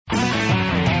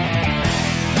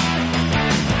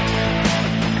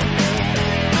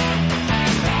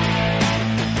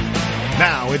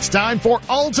It's time for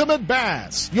Ultimate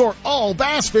Bass, your all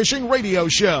bass fishing radio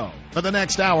show. For the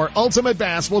next hour, Ultimate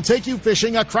Bass will take you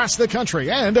fishing across the country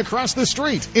and across the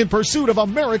street in pursuit of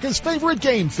America's favorite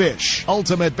game fish.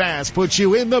 Ultimate Bass puts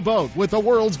you in the boat with the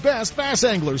world's best bass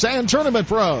anglers and tournament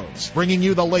pros, bringing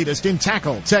you the latest in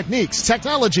tackle, techniques,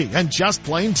 technology, and just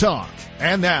plain talk.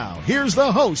 And now, here's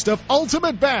the host of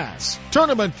Ultimate Bass,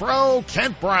 Tournament Pro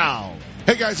Kent Brown.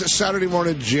 Hey guys, it's Saturday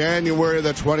morning, January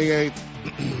the 28th.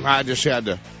 I just had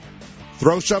to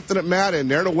throw something at Matt in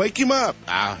there to wake him up.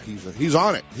 He's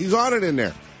on it. He's on it in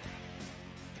there.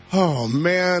 Oh,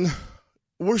 man.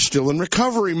 We're still in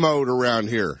recovery mode around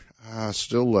here.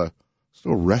 Still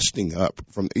resting up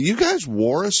from. You guys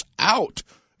wore us out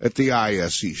at the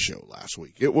ISE show last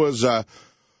week. It was,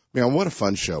 man, what a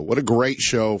fun show. What a great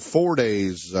show. 4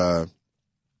 days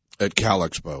at Cal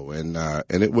Expo.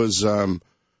 And it was,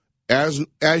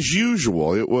 as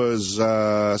usual, it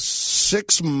was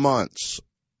 6 months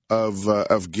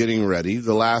of getting ready.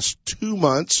 The last 2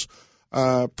 months,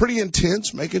 pretty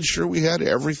intense, making sure we had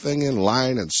everything in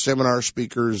line and seminar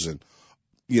speakers and,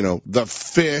 you know, the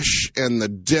fish and the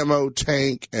demo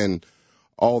tank and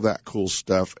all that cool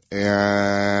stuff.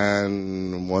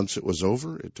 And once it was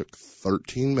over, it took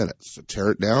 13 minutes to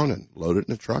tear it down and load it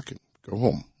in a truck and go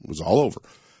home. It was all over.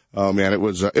 Oh man, it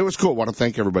was cool. I want to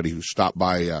thank everybody who stopped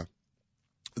by,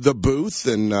 the booth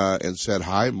and said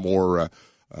hi.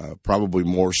 Probably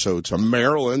more so to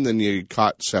Maryland than you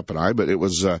caught Sepp and I, but it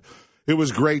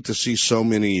was great to see so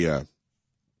many anglers,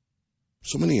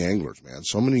 man,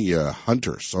 so many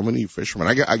hunters, so many fishermen.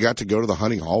 I got to go to the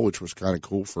hunting hall, which was kind of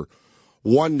cool for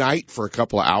one night for a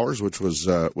couple of hours, which was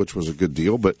a good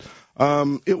deal. But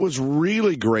it was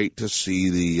really great to see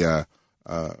the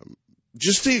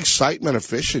just the excitement of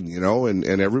fishing, you know, and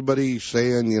everybody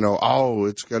saying, you know, oh,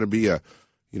 it's going to be a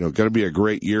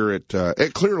great year at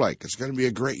Clear Lake. It's going to be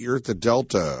a great year at the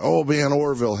Delta. Oh, man,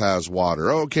 Oroville has water.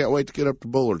 Oh, can't wait to get up to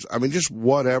Bullards. I mean, just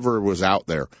whatever was out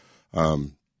there. A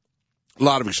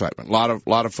lot of excitement. A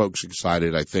lot of folks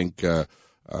excited. I think, you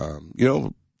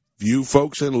know, few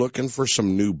folks in looking for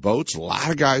some new boats. A lot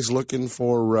of guys looking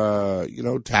for, you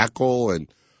know, tackle and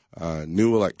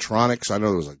new electronics. I know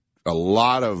there was a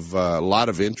lot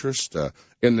of interest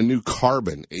in the new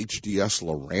Carbon HDS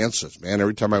Lowrances. Man,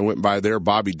 every time I went by there,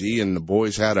 Bobby D and the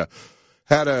boys had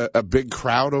a big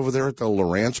crowd over there at the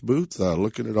Lowrance booth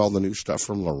looking at all the new stuff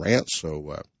from Lowrance.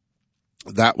 So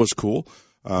that was cool.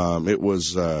 It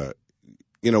was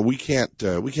you know, we can't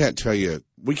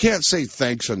say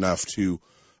thanks enough to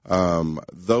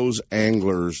those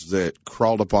anglers that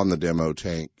crawled up on the demo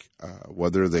tank,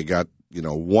 whether they got, you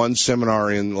know, one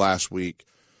seminar in last week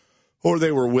or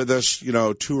they were with us, you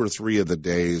know, 2 or 3 of the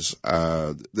days,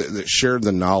 that shared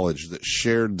the knowledge, that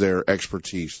shared their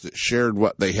expertise, that shared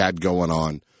what they had going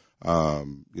on,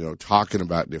 you know, talking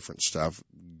about different stuff.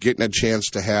 Getting a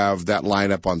chance to have that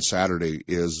lineup on Saturday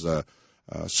is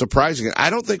surprising.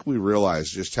 I don't think we realize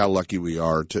just how lucky we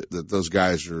are that those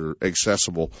guys are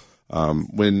accessible.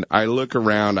 When I look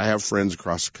around, I have friends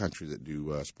across the country that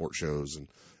do sport shows and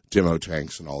demo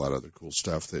tanks and all that other cool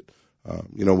stuff that,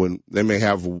 you know, when they may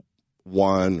have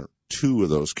 1 or 2 of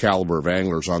those caliber of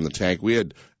anglers on the tank. We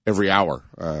had every hour.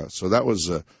 So that was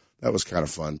kind of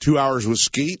fun. 2 hours with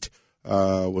Skeet,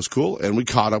 was cool. And we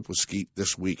caught up with Skeet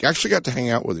this week. Actually got to hang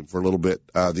out with him for a little bit.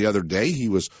 The other day he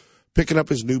was picking up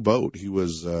his new boat. He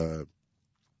was,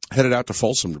 headed out to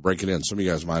Folsom to break it in. Some of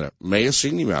you guys may have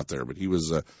seen him out there, but he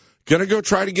was, gonna go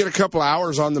try to get a couple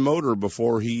hours on the motor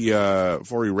before he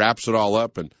wraps it all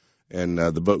up and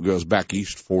the boat goes back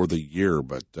east for the year.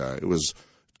 But, it was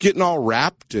getting all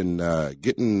wrapped and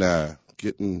getting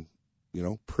you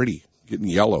know, pretty, getting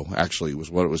yellow actually was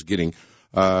what it was getting.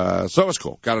 So it was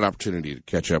cool. Got an opportunity to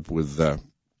catch up with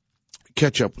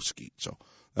Skeet. So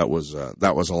that was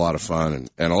a lot of fun.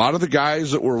 And a lot of the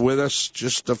guys that were with us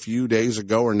just a few days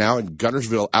ago are now in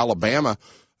Guntersville, Alabama,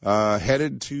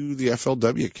 headed to the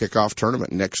FLW kickoff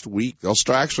tournament next week. They'll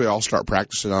all start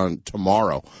practicing on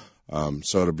tomorrow.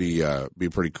 So it'll be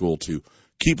pretty cool to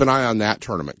keep an eye on that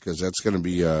tournament because that's going to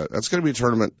be a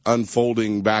tournament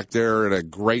unfolding back there at a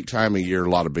great time of year. A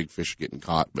lot of big fish getting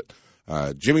caught, but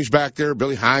Jimmy's back there,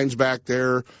 Billy Hines back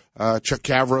there, Chuck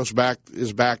Cavros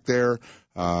is back there.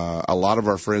 A lot of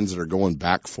our friends that are going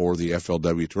back for the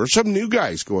FLW tour, some new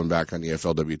guys going back on the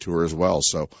FLW tour as well.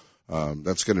 So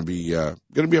that's going to be a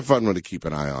fun one to keep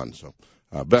an eye on. So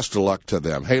best of luck to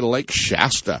them. Hey, Lake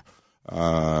Shasta,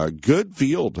 good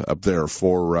field up there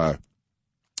for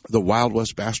the Wild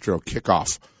West Bass Trail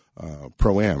kickoff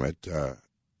Pro-Am at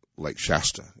Lake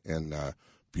Shasta. And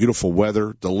beautiful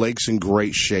weather. The lake's in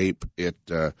great shape.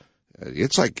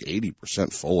 It's like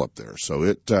 80% full up there.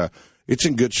 So it's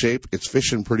in good shape. It's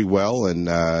fishing pretty well, and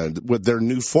with their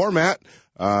new format,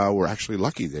 we're actually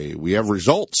lucky. We have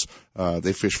results.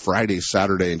 They fish Friday,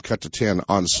 Saturday, and cut to 10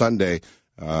 on Sunday.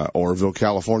 Oroville,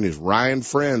 California's Ryan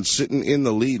Friend sitting in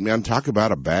the lead. Man, talk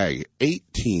about a bag.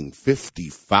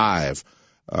 1855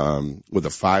 with a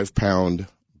 5-pound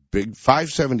big,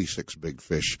 576 big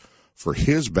fish for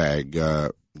his bag.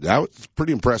 That was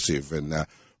pretty impressive and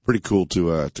pretty cool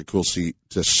to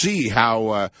see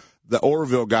how the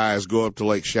Oroville guys go up to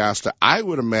Lake Shasta. I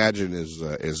would imagine is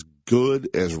as good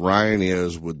as Ryan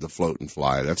is with the float and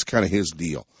fly. That's kind of his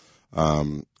deal.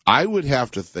 I would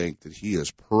have to think that he is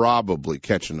probably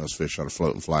catching those fish on a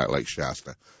float and fly at Lake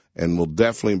Shasta, and will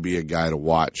definitely be a guy to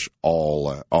watch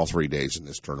all 3 days in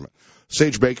this tournament.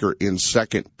 Sage Baker in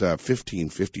second,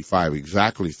 15.55,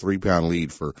 exactly 3-pound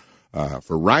lead for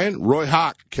Ryan. Roy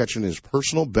Hawk catching his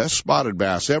personal best spotted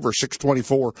bass ever,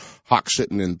 624. Hawk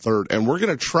sitting in third. And we're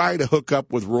going to try to hook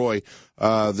up with Roy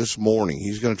this morning.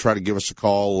 He's going to try to give us a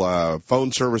call.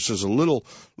 Phone service is a little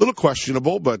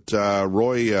questionable, but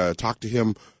Roy talked to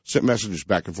him, sent messages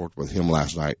back and forth with him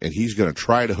last night, and he's going to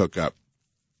try to hook up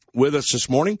with us this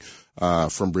morning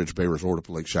from Bridge Bay Resort up at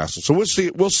Lake Shasta. So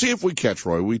we'll see if we catch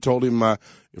Roy. We told him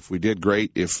if we did,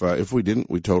 great. If we didn't,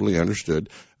 we totally understood.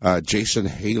 Jason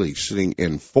Haley sitting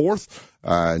in fourth.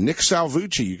 Nick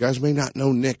Salvucci, you guys may not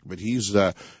know Nick, but he is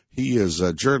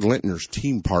Jared Lintner's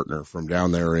team partner from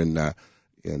down there in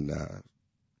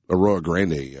Arroyo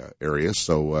Grande area.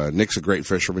 So Nick's a great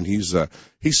fisherman. He's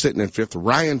sitting in fifth.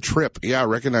 Ryan Tripp, yeah, I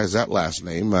recognize that last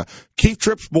name. Keith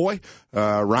Tripp's boy.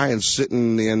 Ryan's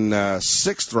sitting in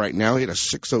sixth right now. He had a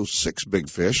 606 big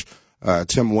fish.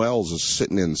 Tim Wells is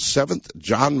sitting in seventh.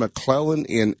 John McClellan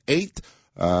in eighth.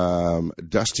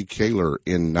 Dusty Kaler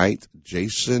in ninth.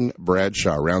 Jason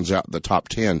Bradshaw rounds out the top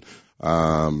 10.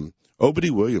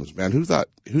 Obedy Williams, man, who thought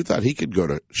he could go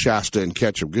to Shasta and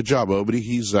catch him? Good job, Obedy.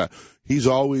 He's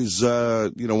always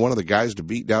one of the guys to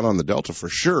beat down on the Delta for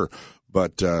sure.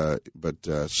 But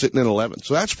sitting in 11th.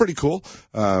 So that's pretty cool.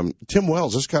 Tim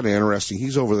Wells, that's kind of interesting.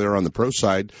 He's over there on the pro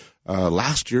side.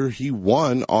 Last year he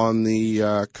won on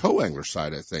the co-angler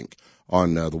side, I think,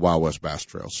 on the Wild West Bass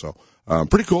Trail. So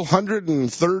pretty cool.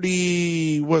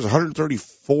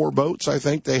 134 boats, I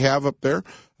think they have up there.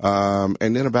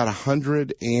 And then about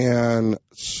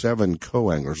 107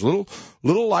 co-anglers.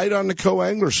 Little light on the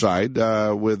co-angler side,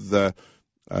 with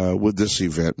this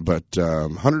event, but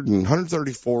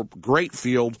 134, great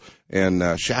field,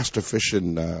 and Shasta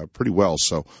fishing pretty well.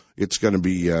 So it's going to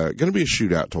be a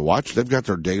shootout to watch. They've got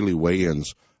their daily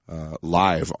weigh-ins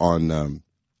live on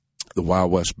the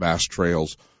Wild West Bass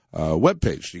Trails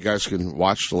webpage. You guys can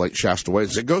watch the Lake Shasta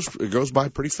weigh-ins. It goes by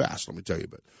pretty fast, let me tell you.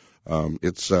 But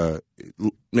it's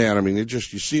man, I mean, you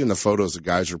see in the photos the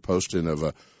guys are posting of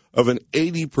an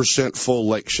 80% full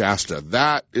Lake Shasta.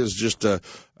 That is just a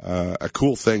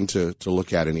cool thing to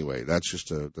look at anyway.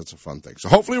 That's a fun thing. So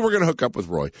hopefully we're going to hook up with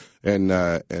Roy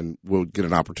and we'll get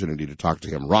an opportunity to talk to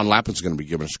him. Ron Lappin's going to be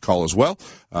giving us a call as well,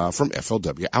 from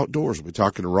FLW Outdoors. We'll be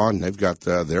talking to Ron. They've got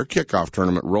their kickoff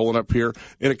tournament rolling up here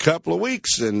in a couple of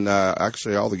weeks. And,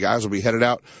 actually all the guys will be headed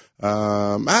out,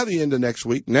 at the end of next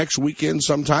weekend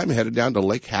sometime, headed down to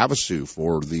Lake Havasu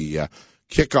for the,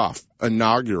 kickoff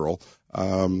inaugural,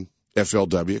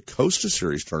 FLW Costa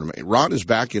Series tournament. Ron is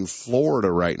back in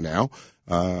Florida right now,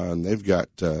 and they've got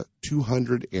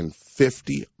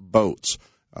 250 boats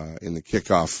in the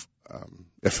kickoff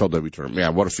FLW tournament.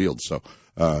 Man, what a field! So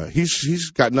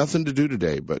he's got nothing to do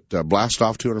today but blast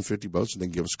off 250 boats and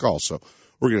then give us a call. So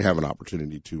we're going to have an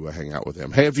opportunity to hang out with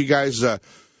him. Hey, if you guys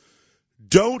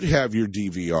don't have your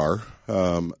DVR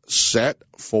set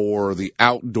for the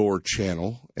Outdoor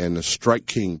Channel and the Strike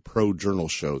King Pro Journal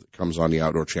show that comes on the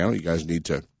Outdoor Channel, you guys need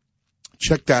to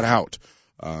check that out.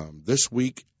 This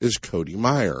week is Cody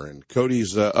Meyer, and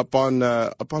Cody's up on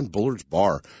Bullard's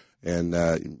Bar, and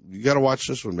you got to watch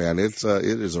this one, man. It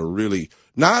is a really,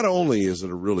 not only is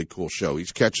it a really cool show,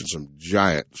 he's catching some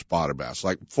giant spotted bass,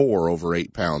 like 4 over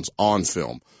 8 pounds on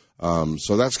film.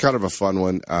 So that's kind of a fun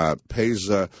one.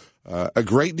 Pays a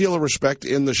great deal of respect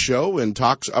in the show and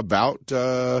talks about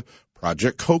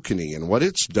Project Kokanee and what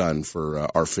it's done for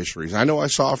our fisheries. I know I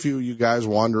saw a few of you guys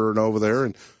wandering over there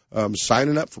and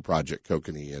signing up for Project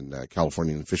Kokanee and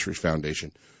California Fisheries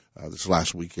Foundation this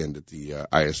last weekend at the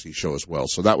ISC show as well.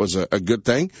 So that was a good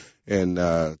thing, and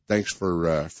thanks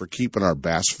for keeping our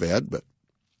bass fed. But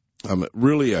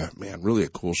really a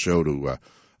cool show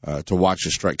to watch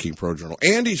the Strike King Pro Journal.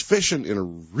 And he's fishing in a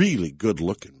really good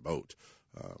looking boat.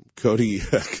 Cody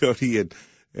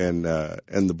and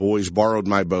the boys borrowed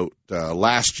my boat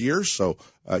last year. So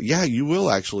yeah, you will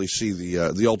actually see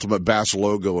the Ultimate Bass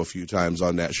logo a few times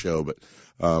on that show. But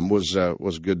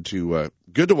was good to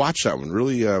watch that one.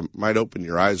 Really might open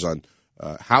your eyes on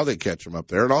how they catch them up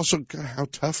there, and also how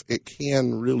tough it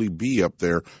can really be up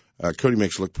there. Cody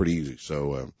makes it look pretty easy.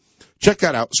 So check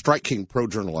that out, Strike King Pro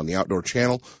Journal on the Outdoor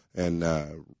Channel. And,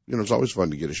 it's always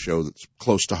fun to get a show that's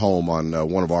close to home on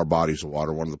one of our bodies of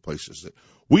water, one of the places that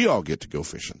we all get to go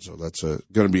fishing. So that's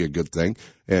going to be a good thing.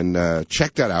 And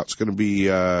check that out. It's going to be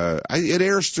it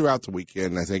airs throughout the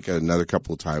weekend, I think another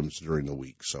couple of times during the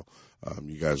week. So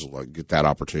you guys will get that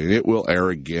opportunity. It will air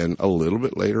again a little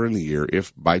bit later in the year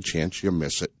if by chance you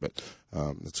miss it. But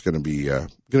it's going to be a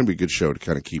good show to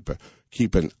kind of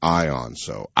keep an eye on.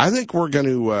 So I think we're going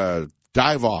to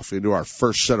dive off into our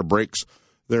first set of breaks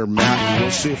there, Matt.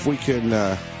 We'll see if we can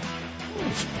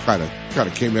kind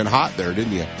of came in hot there,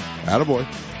 didn't you? Attaboy.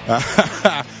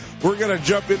 We're going to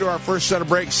jump into our first set of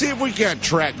breaks, see if we can't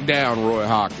track down Roy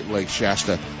Hawk at Lake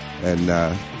Shasta. And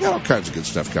all kinds of good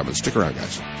stuff coming. Stick around,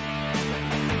 guys.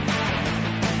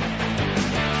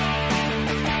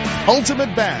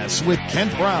 Ultimate Bass with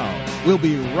Kent Brown. We'll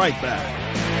be right back.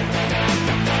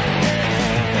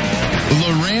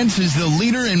 Lowrance is the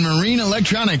leader in marine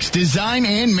electronics design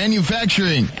and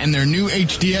manufacturing, and their new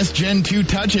HDS Gen 2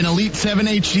 Touch and Elite 7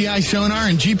 HDI sonar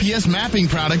and GPS mapping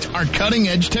products are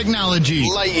cutting-edge technology.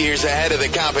 Light years ahead of the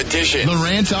competition.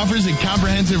 Lowrance offers a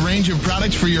comprehensive range of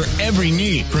products for your every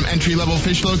need, from entry-level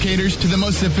fish locators to the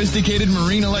most sophisticated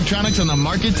marine electronics on the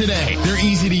market today. They're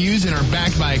easy to use and are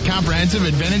backed by a comprehensive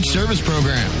Advantage service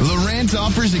program. Lowrance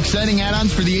offers exciting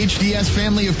add-ons for the HDS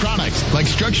family of products, like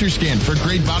Structure Scan for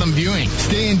great bottom viewing.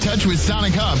 Stay in touch with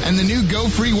Sonic Hub and the new Go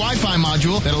Free Wi-Fi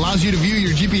module that allows you to view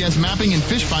your GPS mapping and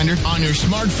fish finder on your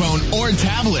smartphone or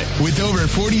tablet. With over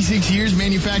 46 years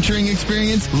manufacturing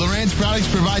experience, Lowrance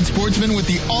products provide sportsmen with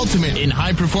the ultimate in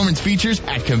high-performance features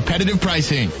at competitive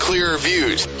pricing. Clearer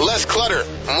views, less clutter,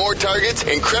 more targets,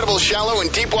 incredible shallow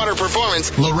and deep water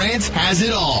performance. Lowrance has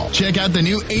it all. Check out the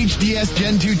new HDS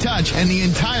Gen 2 Touch and the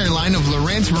entire line of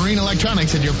Lowrance Marine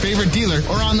Electronics at your favorite dealer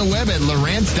or on the web at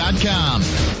Lowrance.com.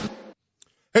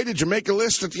 Hey, did you make a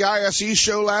list at the ISE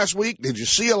show last week? Did you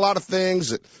see a lot of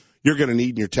things that you're going to need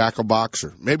in your tackle box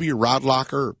or maybe your rod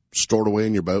locker or stored away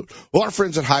in your boat? Well, our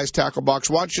friends at Highest Tackle Box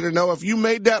want you to know if you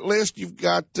made that list, you've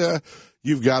got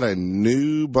a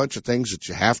new bunch of things that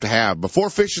you have to have. Before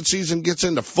fishing season gets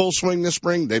into full swing this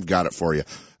spring, they've got it for you.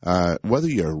 Whether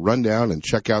you run down and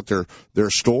check out their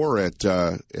store at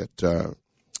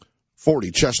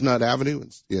 40 Chestnut Avenue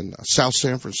in South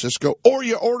San Francisco, or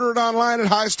you order it online at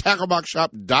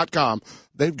highesttackleboxshop.com.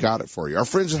 They've got it for you. Our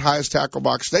friends at Highest Tackle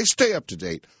Box, they stay up to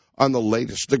date on the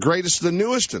latest, the greatest, the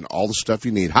newest, and all the stuff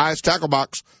you need. Highest Tackle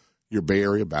Box, your Bay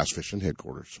Area bass fishing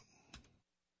headquarters.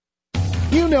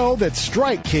 You know that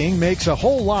Strike King makes a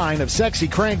whole line of sexy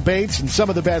crankbaits and some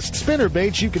of the best spinner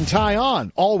baits you can tie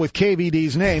on, all with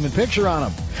KVD's name and picture on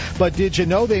them. But did you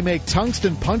know they make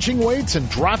tungsten punching weights and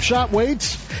drop shot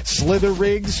weights? Slither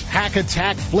rigs, hack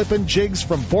attack flippin' jigs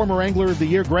from former Angler of the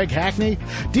Year Greg Hackney,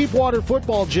 deep water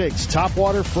football jigs, top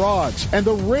water frogs, and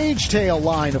the Rage Tail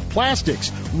line of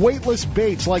plastics, weightless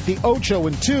baits like the Ocho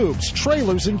and tubes,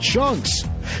 trailers and chunks.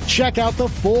 Check out the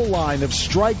full line of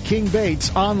Strike King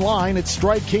baits online at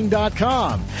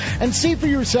StrikeKing.com and see for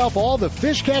yourself all the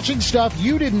fish-catching stuff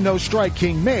you didn't know Strike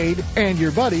King made and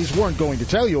your buddies weren't going to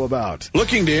tell you about.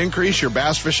 Looking to increase your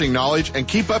bass fishing knowledge and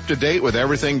keep up to date with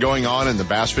everything going on in the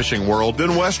bass fishing world? Then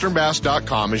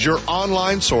WesternBass.com is your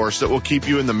online source that will keep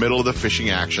you in the middle of the fishing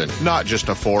action, not just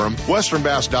a forum.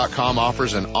 WesternBass.com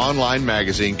offers an online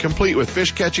magazine complete with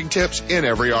fish-catching tips in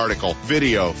every article,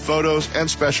 video, photos, and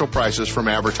special prices from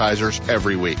advertisers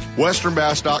every week.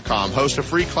 WesternBass.com hosts a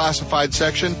free classified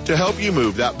section to help you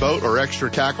move that boat or extra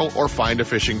tackle or find a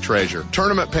fishing treasure.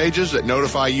 Tournament pages that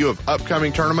notify you of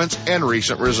upcoming tournaments and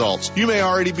recent results. You may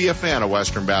already be a fan of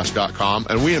WesternBass.com,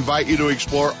 and we invite you to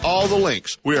explore all the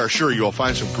links. We are sure you will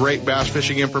find some great bass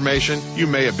fishing information you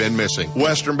may have been missing.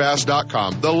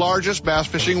 WesternBass.com, the largest bass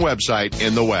fishing website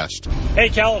in the West. Hey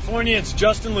California, it's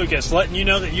Justin Lucas letting you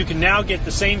know that you can now get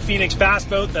the same Phoenix bass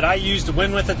boat that I used to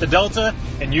win with at the Delta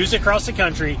and use across the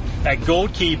country at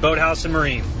Gold Key Boathouse and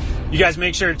Marine. You guys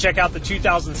make sure to check out the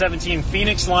 2017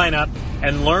 Phoenix lineup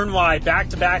and learn why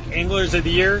back-to-back Anglers of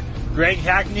the Year Greg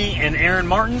Hackney and Aaron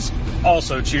Martins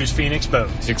also choose Phoenix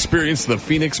boats. Experience the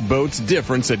Phoenix boats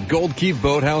difference at Gold Key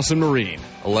Boathouse and Marine,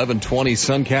 1120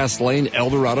 Suncast Lane, El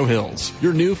Dorado Hills.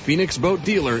 Your new Phoenix boat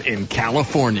dealer in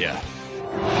California.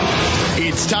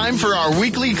 It's time for our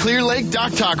weekly Clear Lake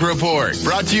Dock Talk report,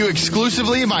 brought to you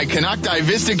exclusively by Canocti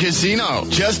Vista Casino,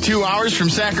 just 2 hours from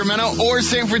Sacramento or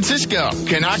San Francisco.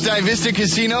 Canocti Vista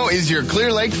Casino is your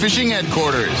Clear Lake fishing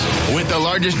headquarters. With the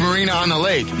largest marina on the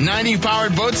lake, 90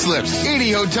 powered boat slips,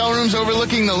 80 hotel rooms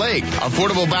overlooking the lake,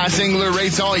 affordable bass angler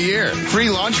rates all year, free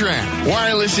launch ramp,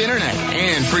 wireless internet,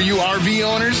 and for you RV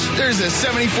owners, there's a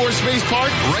 74 space park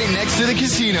right next to the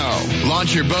casino.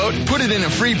 Launch your boat, put it in a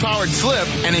free powered slip,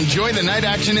 and enjoy the night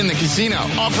action in the casino,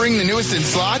 offering the newest in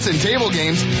slots and table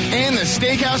games, and the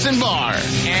steakhouse and bar.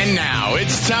 And now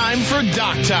it's time for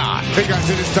Dock Talk. Hey guys,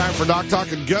 it is time for Dock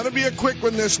Talk, and gonna be a quick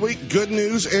one this week. Good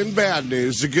news and bad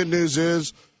news. The good news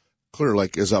is Clear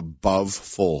Lake is above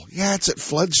full. Yeah, it's at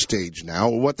flood stage now,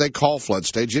 what they call flood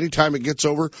stage. Anytime it gets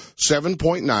over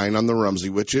 7.9 on the Rumsey,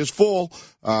 which is full,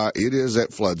 it is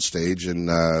at flood stage. And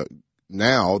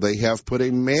now they have put a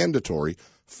mandatory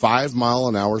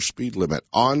 5-mile-an-hour speed limit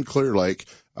on Clear Lake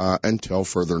until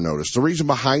further notice. The reason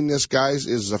behind this, guys,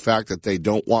 is the fact that they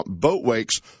don't want boat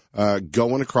wakes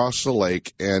going across the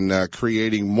lake and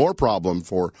creating more problem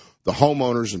for the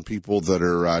homeowners and people that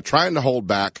are trying to hold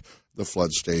back the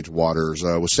flood stage waters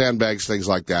with sandbags, things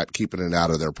like that, keeping it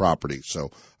out of their property.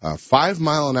 So 5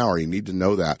 mile an hour, you need to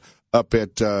know that. Up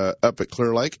at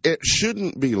Clear Lake, it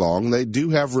shouldn't be long. They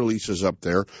do have releases up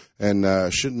there,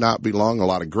 and should not be long. A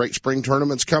lot of great spring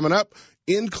tournaments coming up,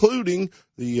 including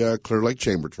the Clear Lake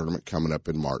Chamber Tournament coming up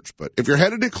in March. But if you're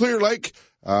headed to Clear Lake,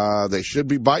 they should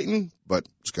be biting, but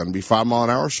it's going to be 5 mile an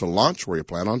hour. So launch where you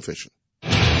plan on fishing.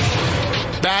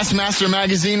 Bassmaster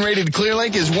Magazine rated Clear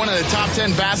Lake as one of the top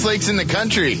 10 bass lakes in the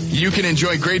country. You can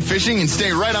enjoy great fishing and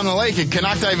stay right on the lake at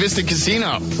Canocti Vista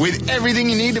Casino. With everything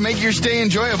you need to make your stay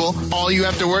enjoyable, all you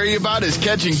have to worry about is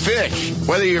catching fish.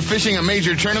 Whether you're fishing a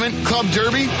major tournament, club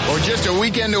derby, or just a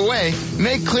weekend away,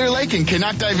 make Clear Lake and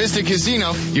Canocti Vista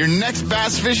Casino your next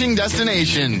bass fishing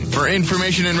destination. For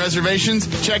information and reservations,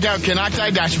 check out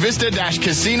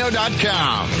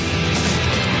canocti-vista-casino.com.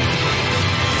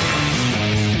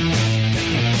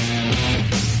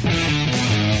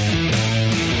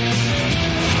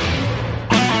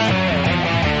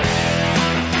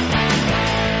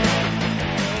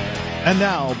 And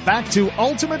now, back to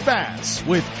Ultimate Bass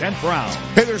with Kent Brown.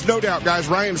 Hey, there's no doubt, guys.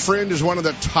 Ryan Friend is one of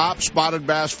the top spotted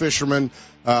bass fishermen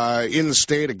in the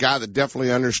state. A guy that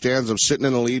definitely understands of sitting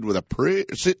in the lead with a pretty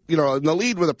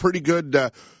good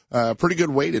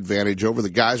weight advantage over the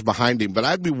guys behind him. But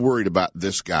I'd be worried about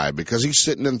this guy because he's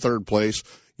sitting in third place.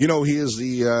 You know, he is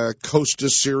the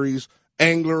Costas Series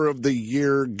Angler of the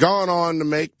Year, gone on to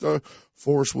make the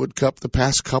Forest Wood Cup the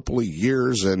past couple of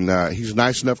years, and he's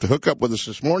nice enough to hook up with us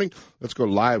this morning. Let's go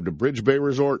live to Bridge Bay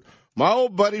Resort. My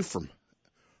old buddy from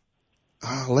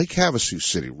Lake Havasu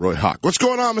City, Roy Hawk. What's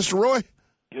going on, Mr. Roy?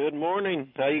 Good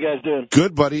morning. How you guys doing?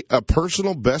 Good, buddy. A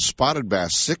personal best spotted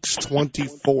bass,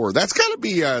 624. That's got to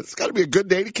be a good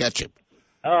day to catch him.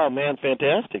 Oh man,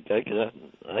 fantastic!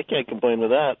 I can't complain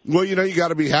with that. Well, you know, you got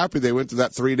to be happy they went to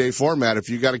that 3-day format. If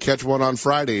you got to catch one on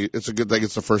Friday, it's a good thing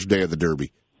it's the first day of the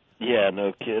Derby. Yeah,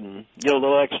 no kidding. Get a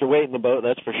little extra weight in the boat,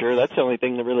 that's for sure. That's the only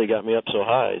thing that really got me up so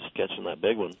high is catching that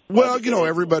big one. Well, you know,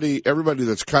 everybody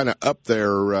that's kind of up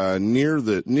there near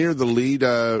the lead,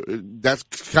 that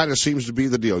kind of seems to be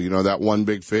the deal. You know, that one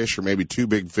big fish or maybe two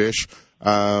big fish.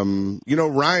 You know,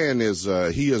 Ryan is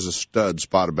he is a stud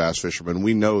spotted bass fisherman.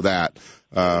 We know that.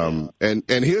 And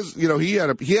his, you know, he had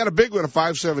a big one, a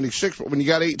 576, but when you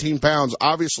got 18 pounds,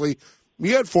 obviously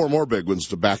you had 4 more big ones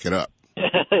to back it up.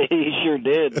 He sure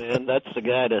did, man. That's the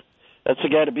guy to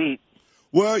beat.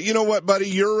 Well, you know what, buddy?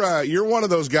 You're one of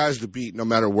those guys to beat no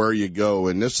matter where you go,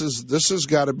 and this has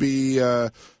got to be, you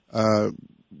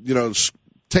know,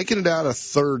 taking it out a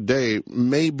third day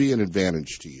may be an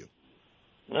advantage to you.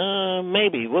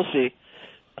 Maybe we'll see.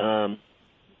 Yeah,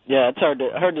 it's hard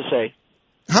to say.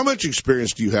 How much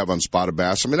experience do you have on spotted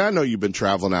bass? I mean, I know you've been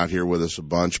traveling out here with us a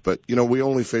bunch, but, you know, we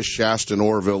only fish Shasta and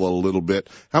Orville a little bit.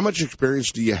 How much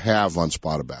experience do you have on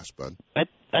spotted bass, bud? I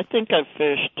think I've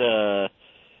fished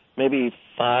maybe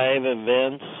 5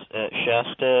 events at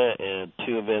Shasta and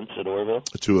 2 events at Orville.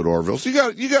 2 at Orville. So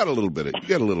you got a little bit.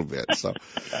 So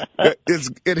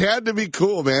it had to be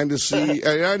cool, man, to see.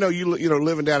 I know you know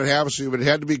living down at Havasu, but it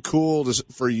had to be cool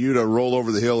for you to roll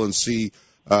over the hill and see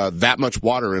that much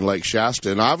water in Lake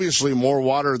Shasta, and obviously more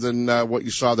water than what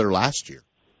you saw there last year.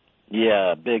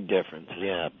 Yeah, big difference.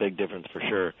 Yeah, big difference for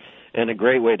sure, and a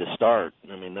great way to start.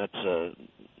 I mean, that's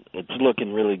it's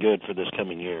looking really good for this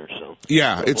coming year. So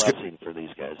yeah, it's a blessing for these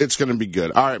guys. It's going to be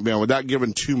good. All right, man. Without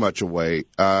giving too much away,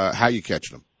 how you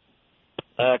catching them?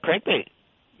 Crankbait.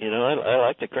 I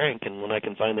like to crank, and when I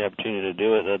can find the opportunity to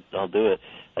do it, I'll do it.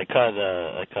 I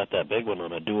caught that big one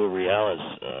on a Duo Realis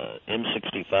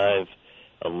M65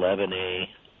 11A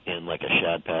in like a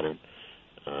shad pattern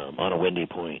on a windy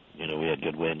point. We had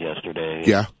good wind yesterday.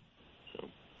 Yeah. So.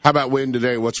 How about wind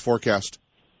today? What's forecast?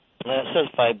 It says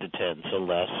 5 to 10, so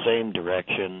less, same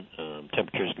direction.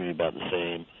 Temperature's going to be about the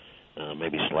same,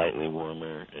 maybe slightly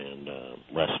warmer, and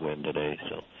less wind today.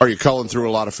 So. Are you culling through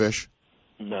a lot of fish?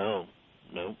 No,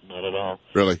 not at all.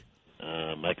 Really?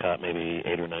 I caught maybe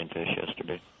 8 or 9 fish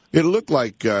yesterday. It looked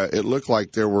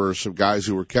like there were some guys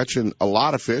who were catching a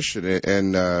lot of fish,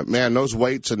 and man, those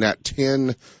weights in that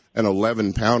 10 and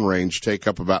 11 pound range take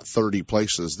up about 30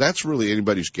 places. That's really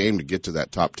anybody's game to get to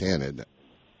that top 10, isn't it?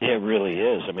 Yeah, it really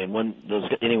is. I mean, when those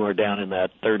anywhere down in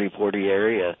that 30, 40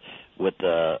 area, with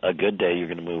a good day, you're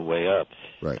going to move way up.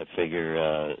 Right. I figure,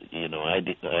 I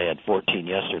had 14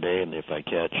 yesterday, and if I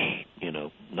catch,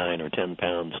 9 or 10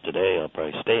 pounds today, I'll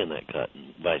probably stay in that cut,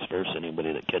 and vice versa.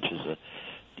 Anybody that catches a,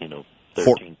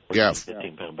 13, 14,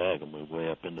 15 pound bag will move way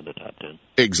up into the top 10.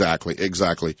 Exactly.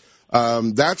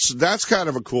 That's kind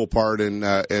of a cool part, and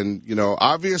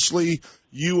obviously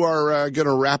you are going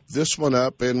to wrap this one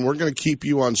up, and we're going to keep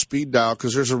you on speed dial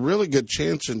because there's a really good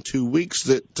chance in 2 weeks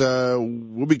that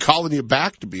we'll be calling you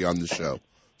back to be on the show.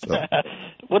 So.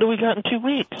 What do we got in 2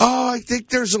 weeks? Oh, I think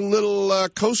there's a little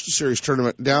Coastal Series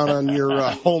tournament down on your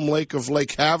home lake of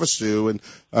Lake Havasu, and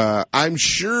I'm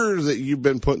sure that you've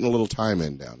been putting a little time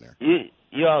in down there.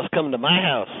 You all's come to my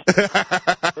house.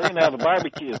 We're going to have a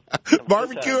barbecue.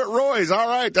 Barbecue at Roy's. All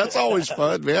right. That's always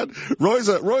fun, man. Roy's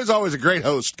always a great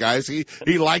host, guys. He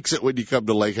likes it when you come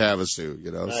to Lake Havasu,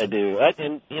 So. I do.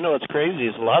 And what's crazy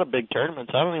is a lot of big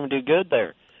tournaments. I don't even do good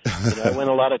there. I win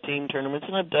a lot of team tournaments,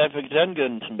 and I've done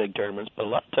good in some big tournaments, but a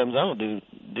lot of times I don't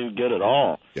do good at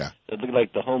all. Yeah. It'd be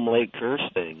like the home lake curse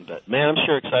thing. But, man, I'm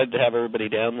sure excited to have everybody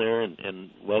down there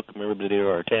and welcome everybody to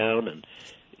our town and,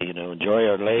 enjoy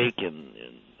our lake, and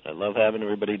I love having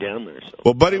everybody down there. So.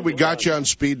 Well, buddy, we got you on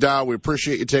speed dial. We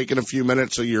appreciate you taking a few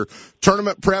minutes of your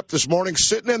tournament prep this morning.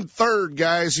 Sitting in third,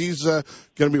 guys. He's going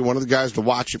to be one of the guys to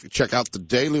watch if you check out the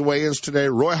daily weigh-ins today.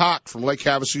 Roy Hawk from Lake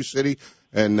Havasu City.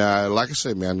 And like I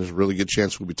say, man, there's a really good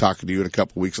chance we'll be talking to you in a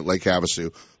couple weeks at Lake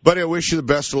Havasu. Buddy, I wish you the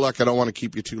best of luck. I don't want to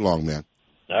keep you too long, man.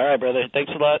 All right, brother.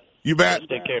 Thanks a lot. You bet.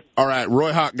 Take care. All right,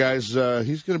 Roy Hawk, guys.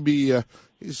 He's going to be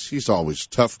he's always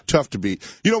tough to beat.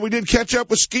 We did catch up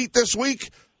with Skeet this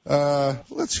week.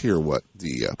 Let's hear what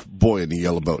the boy in the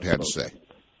yellow boat had to say.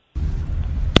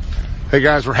 Hey,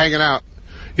 guys, we're hanging out.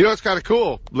 It's kind of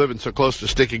cool living so close to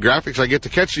Sticky Graphics. I get to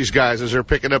catch these guys as they're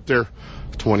picking up their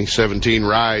 2017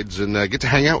 rides and get to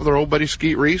hang out with our old buddy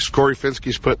Skeet Reese. Corey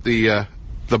Finsky's put the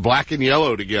black and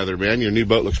yellow together, man. Your new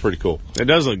boat looks pretty cool. It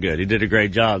does look good. He did a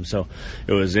great job. So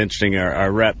it was interesting.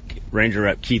 Our Ranger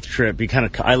rep Keith Tripp,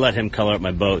 I let him color up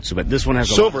my boat. But this one has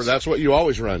silver. That's what you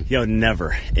always run.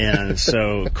 Never. And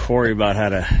so Corey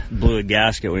blew a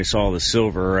gasket when he saw the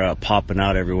silver popping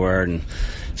out everywhere, and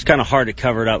it's kind of hard to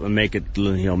cover it up and make it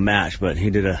match. But he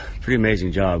did a pretty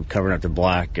amazing job covering up the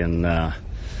black and.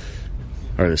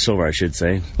 Or the silver, I should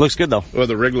say. Looks good, though. Well,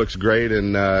 the rig looks great,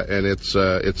 and it's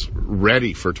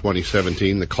ready for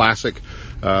 2017, the Classic.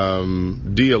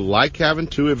 Do you like having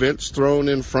 2 events thrown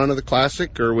in front of the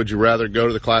Classic, or would you rather go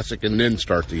to the Classic and then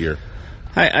start the year?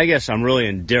 I guess I'm really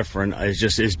indifferent.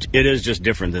 It is just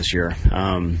different this year.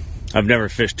 I've never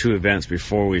fished 2 events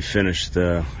before we finished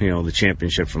the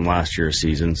championship from last year's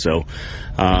season, so.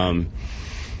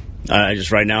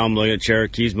 Right now I'm looking at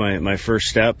Cherokee's my first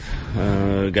step.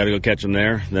 Got to go catch them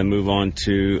there, then move on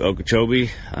to Okeechobee.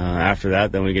 After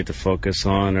that, then we get to focus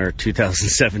on our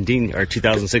 2016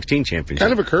 championship.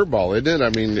 Kind of a curveball, isn't it? I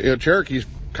mean, Cherokee's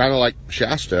kind of like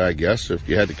Shasta, I guess, if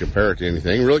you had to compare it to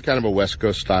anything. Really kind of a West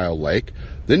Coast style lake.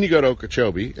 Then you go to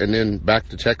Okeechobee and then back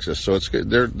to Texas. So it's good.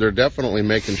 They're definitely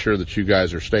making sure that you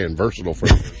guys are staying versatile for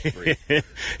the first 3.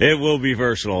 It will be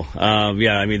versatile.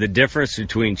 The difference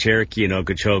between Cherokee and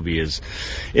Okeechobee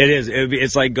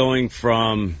it's like going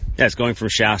from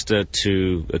Shasta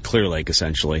to a Clear Lake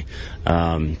essentially.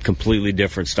 Completely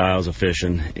different styles of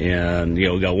fishing, and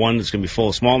we got one that's going to be full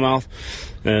of smallmouth,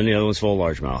 and the other one's full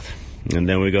of largemouth. And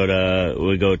then we go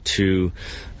to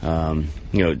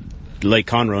Lake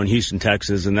Conroe in Houston,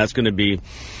 Texas, and that's going to be,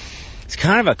 it's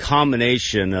kind of a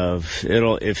combination of,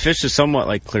 it fishes somewhat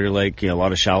like Clear Lake, a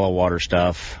lot of shallow water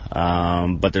stuff,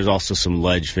 but there's also some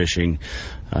ledge fishing,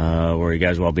 where you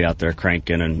guys will be out there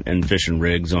cranking and fishing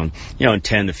rigs on, in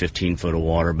 10 to 15 foot of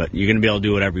water, but you're going to be able to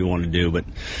do whatever you want to do, but,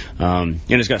 and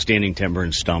it's got standing timber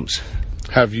and stumps.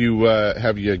 Have you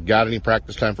got any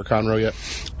practice time for Conroe yet?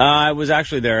 I was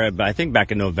actually there, I think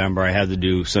back in November. I had to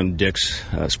do some Dick's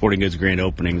Sporting Goods grand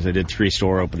openings. I did 3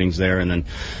 store openings there, and then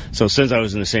so since I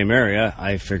was in the same area,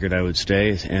 I figured I would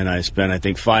stay, and I spent I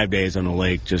think 5 days on the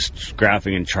lake just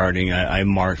graphing and charting. I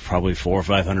marked probably 400 or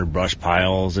 500 brush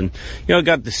piles, and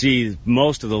got to see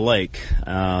most of the lake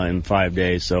in 5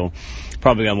 days. So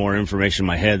probably got more information in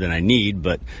my head than I need,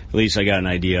 but at least I got an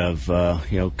idea of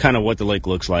kind of what the lake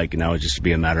looks like, and now it's just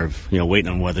be a matter of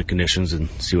waiting on weather conditions and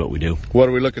see what we do. What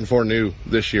are we looking for new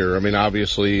this year? I mean,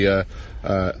 obviously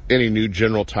any new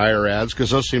General Tire ads, because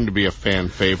those seem to be a fan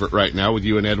favorite right now with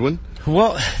you and Edwin.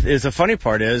 Well, the funny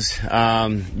part is,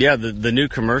 the new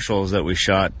commercials that we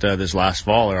shot this last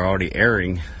fall are already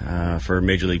airing for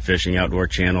Major League Fishing Outdoor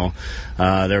Channel.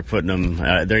 They're putting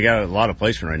them. They got a lot of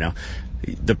placement right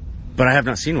now. But I have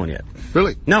not seen one yet.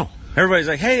 Really? No. Everybody's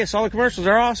like, "Hey, I saw the commercials.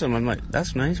 They're awesome." I'm like,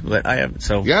 "That's nice," but I haven't.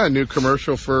 So yeah, a new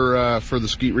commercial for the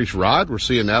Skeet Reese rod. We're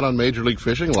seeing that on Major League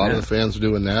Fishing. A lot of the fans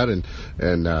doing that,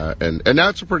 and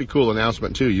that's a pretty cool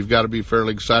announcement too. You've got to be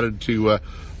fairly excited to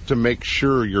make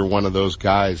sure you're one of those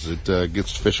guys that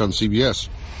gets to fish on CBS.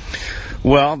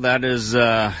 Well, that is,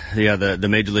 the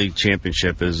Major League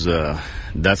Championship is,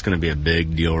 that's going to be a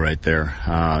big deal right there.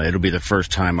 It'll be the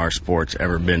first time our sport's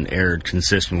ever been aired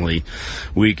consistently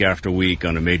week after week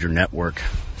on a major network.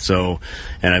 So,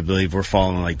 and I believe we're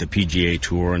following like the PGA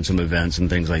Tour and some events and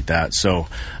things like that. So,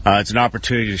 it's an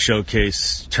opportunity to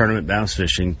showcase tournament bass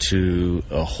fishing to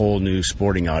a whole new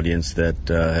sporting audience that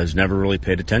has never really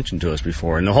paid attention to us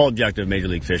before. And the whole objective of Major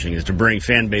League Fishing is to bring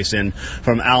fan base in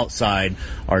from outside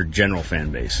our general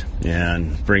fan base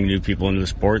and bring new people into the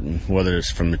sport, and whether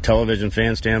it's from the television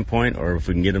fan standpoint or if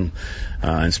we can get them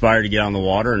inspired to get on the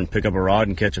water and pick up a rod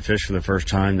and catch a fish for the first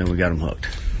time, then we got them hooked.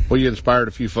 Well, you inspired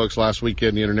a few folks last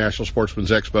weekend, the International Sportsman's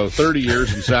Expo, 30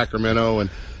 years in Sacramento, and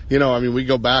we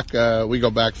go back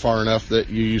far enough that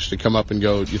you used to come up and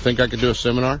go, "You think I could do a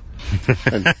seminar?"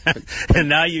 And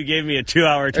now you gave me a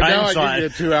 2-hour time slot. I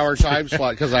give you a 2-hour time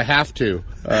slot because I have to.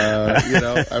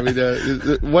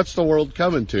 What's the world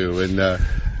coming to? And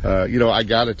I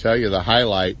got to tell you, the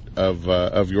highlight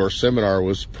of your seminar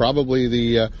was probably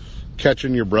the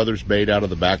catching your brother's bait out of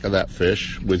the back of that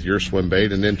fish with your swim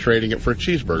bait and then trading it for a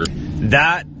cheeseburger.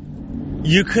 That,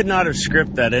 you could not have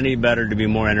scripted that any better to be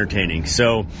more entertaining.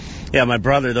 So, yeah, my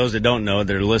brother, those that don't know,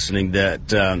 that are listening,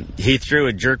 that he threw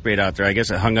a jerkbait out there. I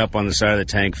guess it hung up on the side of the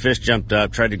tank. Fish jumped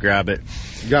up, tried to grab it.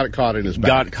 Got it caught in his back.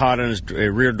 Got it caught in his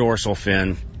rear dorsal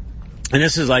fin. And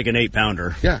this is like an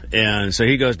 8-pounder. Yeah. And so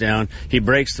he goes down. He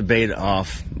breaks the bait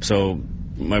off. So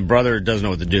my brother doesn't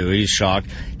know what to do. He's shocked.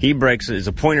 He breaks it. It's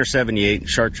a Pointer 78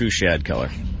 chartreuse shad color.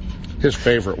 His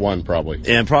favorite one, probably.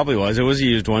 And probably was. It was a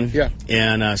used one. Yeah.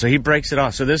 And so he breaks it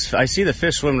off. So I see the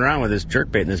fish swimming around with this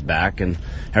jerkbait in his back, and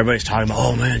everybody's talking about,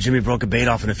 "Oh man, Jimmy broke a bait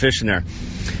off and a fish in there."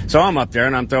 So I'm up there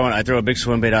and I throw a big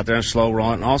swim bait out there and slow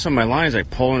rolling, and all of a sudden my line's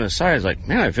like pulling aside. I was like,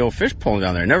 "Man, I feel a fish pulling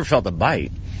down there." I never felt a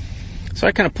bite. So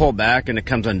I kind of pull back and it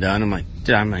comes undone.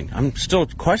 I'm still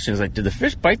questioning. It's like, did the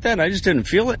fish bite that? I just didn't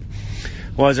feel it.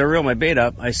 Well, as I reel my bait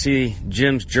up, I see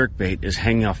Jim's jerkbait is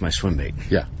hanging off my swim bait.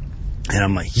 Yeah. And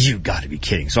I'm like, "You got to be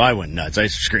kidding." So I went nuts. I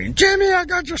screamed, "Jimmy, I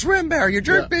got your swim bait, your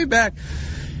jerkbait back."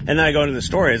 And then I go into the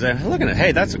store. As I look at it,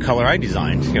 hey, that's a color I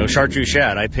designed. Chartreuse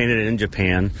shad. I painted it in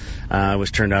Japan. It was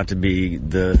turned out to be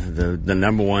the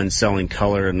number one selling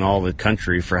color in all the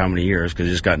country for how many years? Because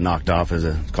it just got knocked off as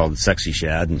called sexy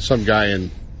shad. And some guy in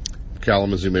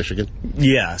Kalamazoo, Michigan.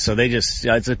 Yeah, so they just,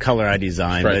 it's a color I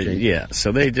designed. Yeah,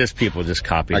 so people just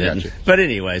copied it. Got you. But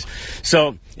anyways,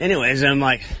 I'm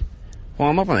like, well,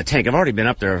 I'm up on the tank. I've already been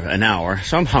up there an hour,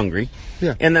 so I'm hungry.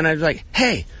 Yeah. And then I was like,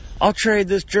 "Hey, I'll trade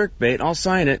this jerkbait. I'll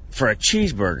sign it for a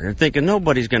cheeseburger." And thinking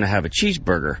nobody's going to have a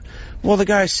cheeseburger. Well, the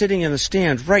guy sitting in the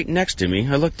stand right next to me,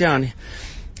 I look down,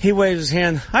 he waves his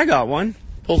hand, "I got one."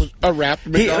 Pulls a wrapped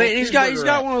McDonald's He's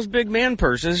got one of those big man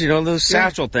purses, those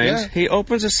satchel things. Yeah. He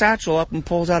opens a satchel up and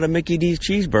pulls out a Mickey D's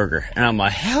cheeseburger. And I'm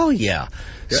like, hell yeah.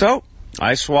 So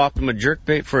I swapped him a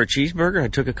jerkbait for a cheeseburger. I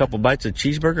took a couple bites of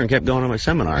cheeseburger and kept going on my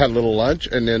seminar. Had a little lunch,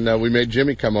 and then we made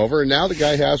Jimmy come over, and now the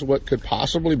guy has what could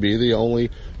possibly be the only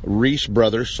Reese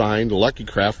Brothers signed Lucky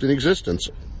Craft in existence.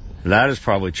 That is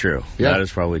probably true. Yeah. That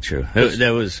is probably true.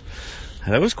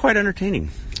 That was quite entertaining.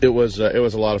 It was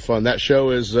a lot of fun. That show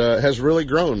has really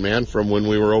grown, man, from when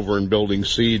we were over in Building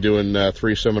C doing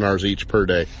 3 seminars each per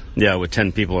day. Yeah, with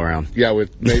 10 people around. Yeah,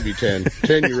 with maybe 10.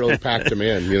 10, you really packed them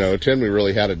in. 10, we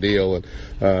really had a deal. And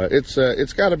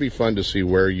it's got to be fun to see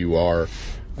where you are.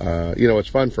 It's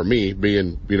fun for me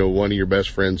being one of your best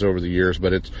friends over the years,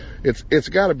 but it's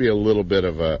got to be a little bit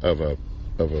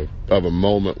of a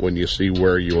moment when you see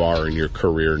where you are in your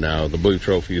career now. The blue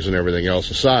trophies and everything else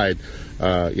aside,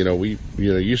 we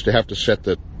used to have to set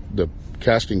the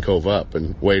casting cove up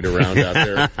and wade around out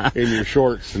there in your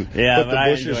shorts and put the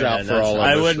bushes out for all of us.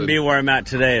 I wouldn't be where I'm at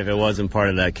today if it wasn't part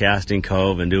of that casting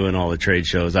cove and doing all the trade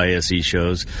shows, ISE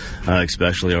shows,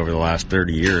 especially over the last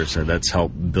 30 years. So that's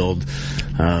helped build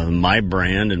my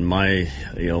brand and my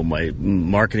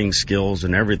marketing skills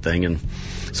and everything. And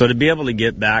so to be able to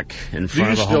get back in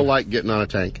front of Do you still like getting on a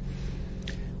tank?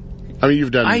 I mean, you've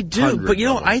done. I do, but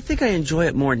I think I enjoy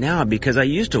it more now because I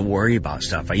used to worry about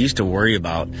stuff. I used to worry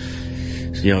about,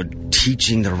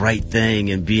 teaching the right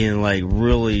thing and being like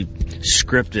really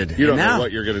scripted. You don't know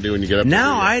what you're going to do when you get up.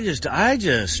 Now I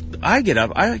get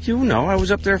up. I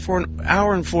was up there for an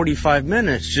hour and 45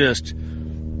 minutes just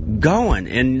going,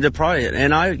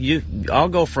 and I'll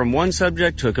go from one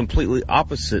subject to a completely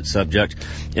opposite subject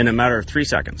in a matter of 3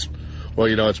 seconds. Well,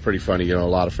 it's pretty funny. A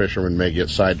lot of fishermen may get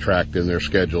sidetracked in their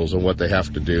schedules and what they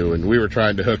have to do. And we were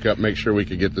trying to hook up, make sure we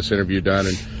could get this interview done.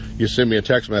 And you send me a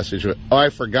text message. I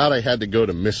forgot I had to go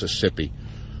to Mississippi.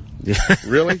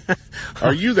 Really?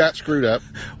 Are you that screwed up?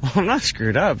 Well, I'm not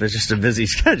screwed up. It's just a busy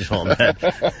schedule. But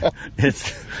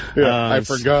I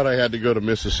forgot I had to go to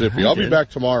Mississippi. I'll be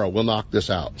back tomorrow. We'll knock this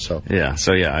out. So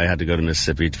I had to go to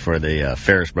Mississippi for the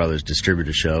Ferris Brothers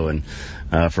Distributor Show and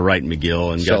for Wright and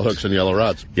McGill and sell hooks and yellow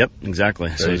rods. Yep, exactly.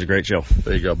 So it was a great show.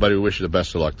 There you go, buddy. We wish you the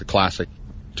best of luck. The Classic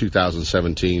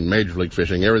 2017 Major League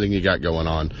Fishing, everything you got going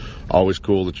on. Always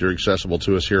cool that you're accessible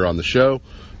to us here on the show.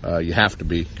 You have to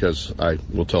be, because I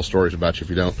will tell stories about you if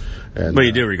you don't. But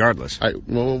you do regardless.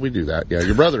 We do that. Yeah,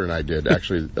 your brother and I did,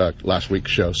 actually, last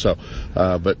week's show. So,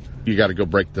 but you got to go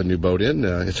break the new boat in.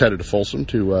 It's headed to Folsom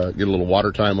to get a little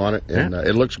water time on it. And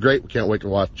it looks great. We can't wait to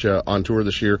watch on tour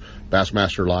this year.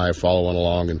 Bassmaster Live, following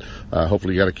along. And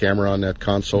hopefully you got a camera on that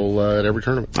console at every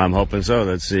tournament. I'm hoping so.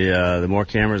 That's the more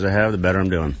cameras I have, the better I'm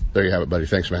doing. There you have it, buddy.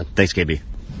 Thanks, man. Thanks, KB.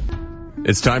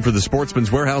 It's time for the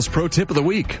Sportsman's Warehouse Pro Tip of the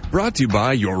Week, brought to you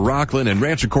by your Rockland and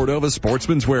Rancho Cordova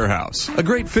Sportsman's Warehouse. A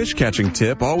great fish catching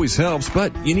tip always helps,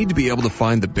 but you need to be able to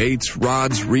find the baits,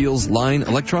 rods, reels, line,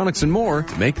 electronics, and more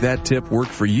to make that tip work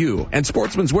for you. And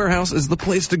Sportsman's Warehouse is the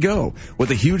place to go, with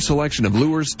a huge selection of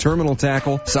lures, terminal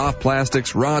tackle, soft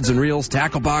plastics, rods and reels,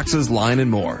 tackle boxes, line,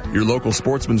 and more. Your local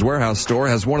Sportsman's Warehouse store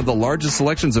has one of the largest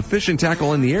selections of fishing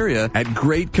tackle in the area at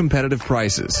great competitive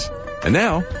prices. And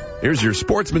now, here's your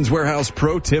Sportsman's Warehouse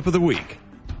Pro Tip of the Week.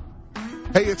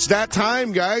 Hey, it's that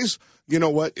time, guys. You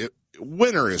know what?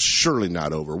 Winter is surely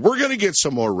not over. We're going to get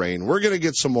some more rain. We're going to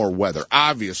get some more weather,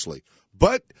 obviously.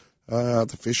 But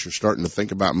the fish are starting to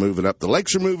think about moving up. The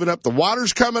lakes are moving up. The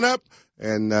water's coming up.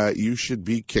 And you should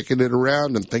be kicking it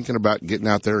around and thinking about getting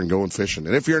out there and going fishing.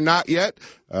 And if you're not yet,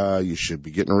 you should be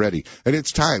getting ready. And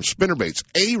it's time. Spinnerbaits,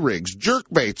 A-rigs,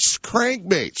 jerkbaits,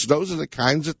 crankbaits. Those are the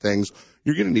kinds of things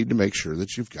you're going to need to make sure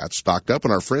that you've got stocked up.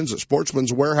 And our friends at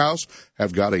Sportsman's Warehouse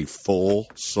have got a full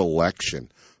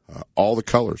selection. All the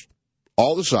colors,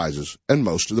 all the sizes, and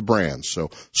most of the brands. So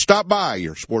stop by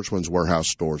your Sportsman's Warehouse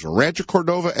stores in Rancho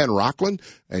Cordova and Rockland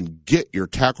and get your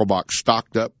tackle box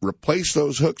stocked up. Replace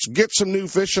those hooks. Get some new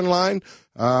fishing line.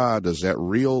 Does that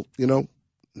reel,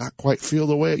 not quite feel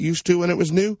the way it used to when it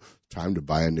was new? Time to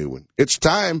buy a new one. It's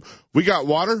time. We got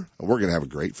water, and we're going to have a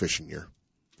great fishing year.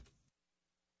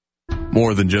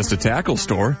 More than just a tackle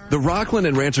store, the Rockland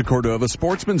and Rancho Cordova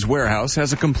Sportsman's Warehouse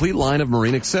has a complete line of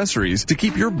marine accessories to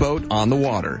keep your boat on the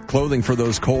water. Clothing for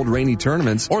those cold, rainy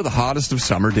tournaments or the hottest of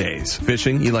summer days.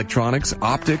 Fishing, electronics,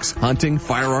 optics, hunting,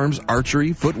 firearms,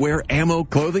 archery, footwear, ammo,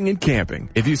 clothing, and camping.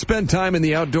 If you spend time in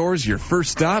the outdoors, your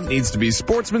first stop needs to be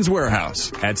Sportsman's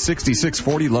Warehouse at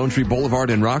 6640 Lone Tree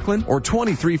Boulevard in Rockland or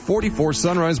 2344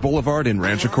 Sunrise Boulevard in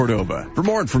Rancho Cordova. For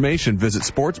more information, visit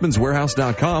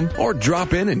sportsmanswarehouse.com or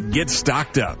drop in and get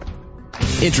stocked up.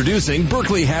 Introducing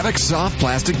Berkley Havoc Soft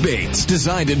Plastic Baits.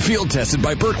 Designed and field tested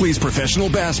by Berkley's professional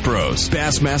bass pros.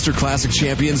 Bassmaster Classic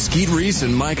champions Skeet, Reese,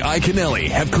 and Mike Iaconelli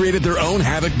have created their own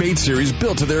Havoc bait series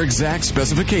built to their exact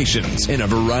specifications in a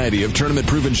variety of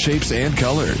tournament-proven shapes and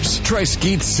colors. Try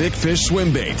Skeet's Sick Fish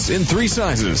Swim Baits in 3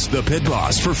 sizes. The Pit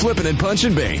Boss for flipping and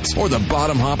punching baits, or the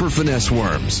Bottom Hopper Finesse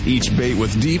Worms. Each bait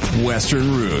with deep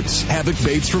western roots. Havoc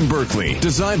baits from Berkley,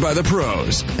 designed by the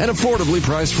pros, and affordably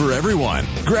priced for everyone.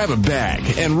 Grab a bag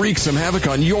and wreak some havoc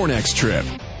on your next trip.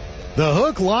 The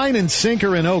Hook, Line, and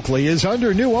Sinker in Oakley is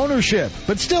under new ownership,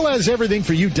 but still has everything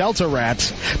for you Delta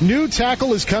rats. New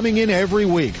tackle is coming in every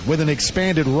week with an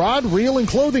expanded rod, reel, and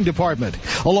clothing department,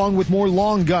 along with more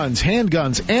long guns,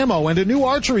 handguns, ammo, and a new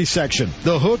archery section.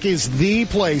 The Hook is the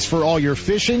place for all your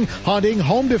fishing, hunting,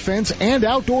 home defense, and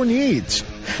outdoor needs.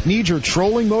 Need your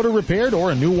trolling motor repaired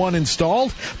or a new one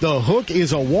installed? The Hook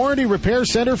is a warranty repair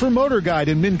center for Motor Guide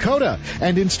in Minn Kota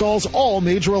and installs all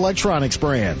major electronics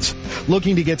brands.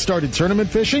 Looking to get started tournament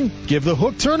fishing? Give the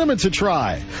Hook Tournaments a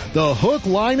try. The Hook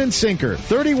Line and Sinker,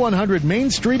 3100 Main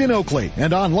Street in Oakley,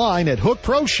 and online at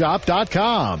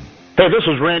hookproshop.com. Hey, this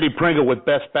is Randy Pringle with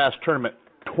Best Bass Tournament.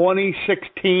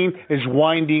 2016 is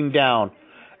winding down,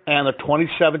 and the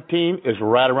 2017 is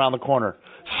right around the corner.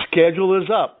 Schedule is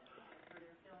up.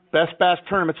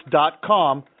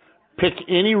 BestBassTournaments.com. Pick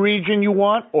any region you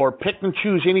want or pick and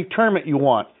choose any tournament you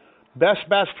want. Best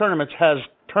Bass Tournaments has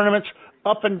tournaments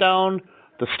up and down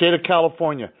the state of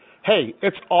California. Hey,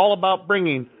 it's all about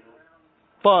bringing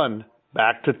fun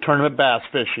back to tournament bass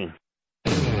fishing.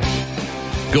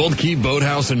 Gold Key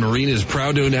Boathouse and Marine is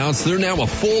proud to announce they're now a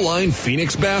full-line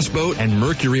Phoenix Bass Boat and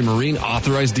Mercury Marine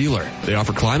authorized dealer. They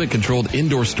offer climate-controlled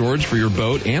indoor storage for your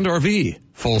boat and RV,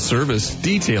 full service,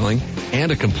 detailing,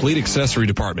 and a complete accessory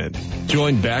department.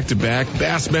 Join back-to-back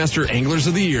Bassmaster Anglers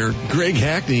of the Year, Greg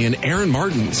Hackney and Aaron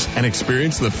Martins, and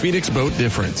experience the Phoenix boat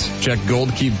difference. Check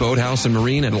Gold Key Boathouse and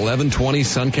Marine at 1120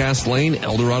 Suncast Lane,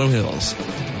 El Dorado Hills.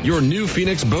 Your new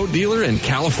Phoenix boat dealer in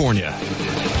California.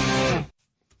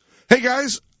 Hey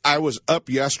guys, I was up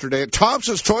yesterday at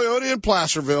Thompson's Toyota in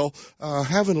Placerville,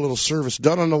 having a little service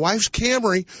done on the wife's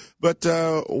Camry, but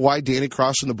while Danny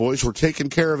Cross and the boys were taking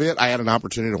care of it, I had an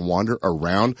opportunity to wander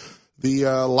around the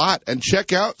lot and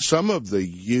check out some of the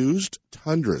used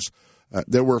Tundras.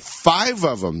 There were 5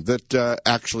 of them that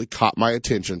actually caught my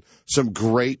attention. Some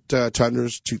great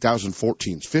Tundras,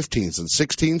 2014s, 15s, and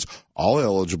 16s, all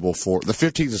eligible for the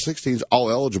 15s and 16s,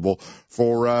 all eligible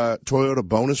for Toyota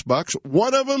bonus bucks.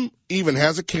 One of them even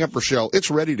has a camper shell.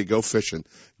 It's ready to go fishing.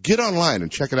 Get online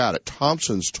and check it out at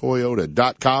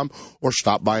thompsonstoyota.com or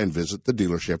stop by and visit the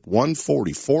dealership,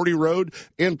 140 Road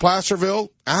in Placerville.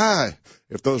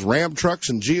 If those Ram trucks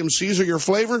and GMCs are your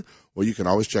flavor, well, you can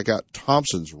always check out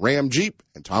Thompson's Ram Jeep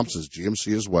and Thompson's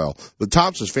GMC as well. The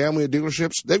Thompson's family of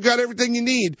dealerships, they've got everything you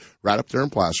need right up there in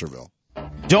Placerville.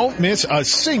 Don't miss a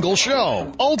single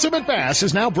show. Ultimate Bass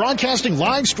is now broadcasting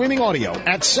live streaming audio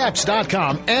at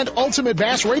seps.com and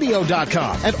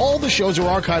ultimatebassradio.com. And all the shows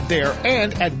are archived there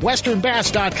and at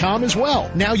westernbass.com as well.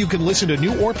 Now you can listen to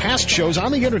new or past shows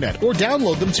on the internet or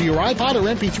download them to your iPod or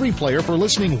MP3 player for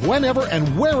listening whenever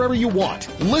and wherever you want.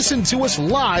 Listen to us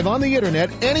live on the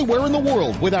internet anywhere in the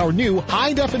world with our new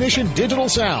high-definition digital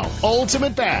sound.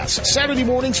 Ultimate Bass, Saturday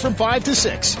mornings from 5 to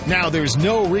 6. Now there's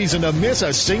no reason to miss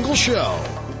a single show.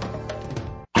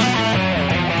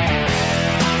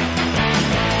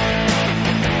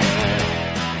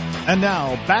 And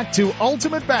now, back to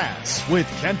Ultimate Bass with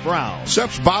Kent Brown.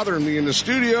 Sep's bothering me in the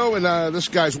studio, and this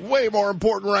guy's way more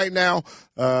important right now.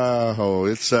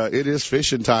 It is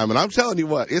fishing time, and I'm telling you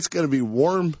what, it's going to be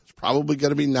warm. It's probably going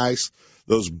to be nice.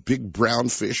 Those big brown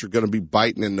fish are going to be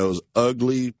biting in those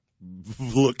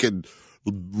ugly-looking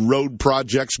road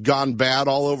projects gone bad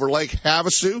all over Lake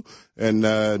Havasu, and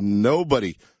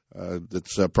nobody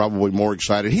that's probably more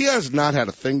excited. He has not had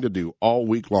a thing to do all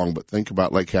week long but think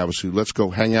about Lake Havasu. Let's go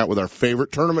hang out with our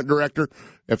favorite tournament director,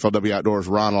 FLW Outdoors,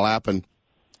 Ron Lappin.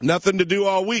 Nothing to do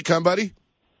all week, huh, buddy?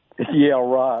 Yeah,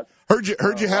 right. Heard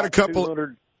you had a couple...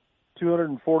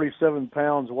 247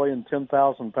 pounds, weighing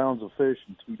 10,000 pounds of fish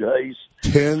in 2 days.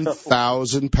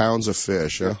 10,000 pounds of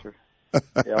fish, huh? Yes,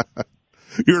 yeah.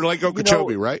 You're in Lake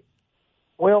Okeechobee, right?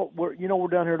 Well, we're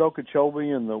down here at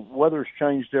Okeechobee, and the weather's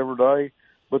changed every day,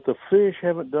 but the fish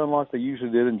haven't done like they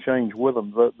usually did and changed with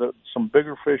them. Some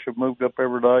bigger fish have moved up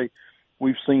every day.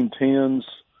 We've seen 10s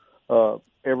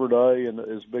every day, and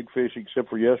as big fish except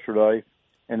for yesterday,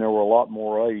 and there were a lot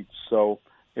more 8s. So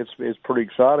it's pretty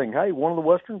exciting. Hey, one of the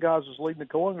Western guys is leading the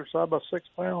co-angler side by 6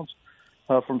 pounds.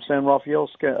 From San Rafael,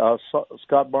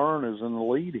 Scott Byrne is in the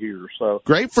lead here. So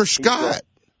great for Scott.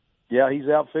 Yeah, he's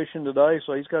out fishing today,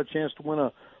 so he's got a chance to win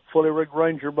a fully rigged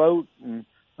Ranger boat and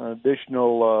an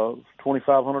additional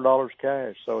 $2,500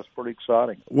 cash. So it's pretty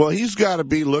exciting. Well, he's got to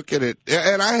be looking at,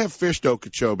 and I have fished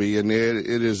Okeechobee, and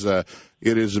it is a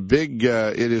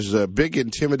big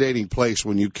intimidating place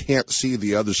when you can't see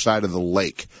the other side of the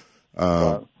lake.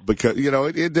 Because,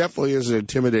 it definitely is an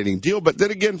intimidating deal. But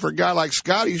then again, for a guy like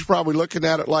Scott, he's probably looking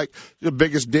at it like the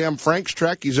biggest damn Frank's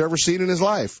track he's ever seen in his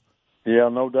life. Yeah,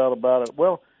 no doubt about it.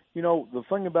 Well, the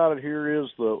thing about it here is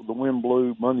the wind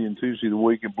blew Monday and Tuesday of the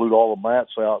week. It blew all the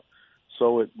mats out,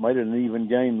 so it made it an even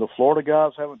game. The Florida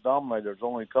guys haven't dominated. There's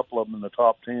only a couple of them in the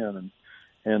top 10,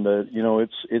 and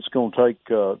it's going to take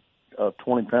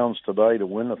 20 pounds today to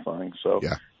win the thing. So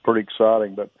pretty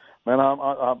exciting. But man,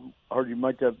 I heard you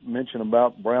make that mention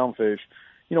about brownfish.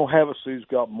 Havasu's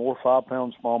got more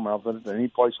 5-pound smallmouth in it than any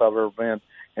place I've ever been,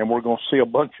 and we're going to see a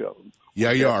bunch of them.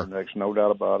 Yeah, you are. Next, no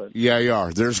doubt about it. Yeah, you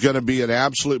are. There's going to be an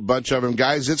absolute bunch of them.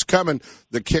 Guys, it's coming.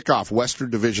 The kickoff, Western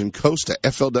Division Costa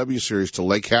FLW Series to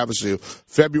Lake Havasu,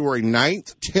 February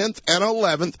 9th, 10th, and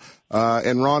 11th.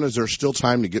 And, Ron, is there still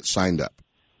time to get signed up?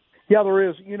 Yeah, there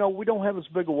is. We don't have as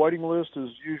big a waiting list as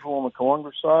usual on the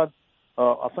Coahunger side.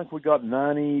 I think we got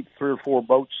 93 or 4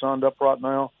 boats signed up right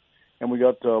now, and we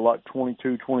got like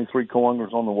 22, 23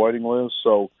 Coahungers on the waiting list.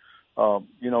 So,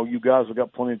 you guys have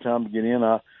got plenty of time to get in.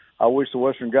 I wish the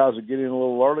Western guys would get in a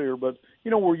little earlier, but,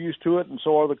 we're used to it, and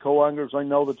so are the Coahungers. They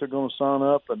know that they're going to sign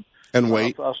up. And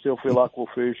wait. I still feel like we'll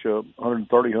fish 130,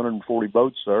 140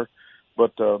 boats there.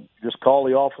 But just call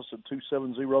the office at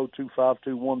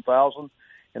 270-252-1000,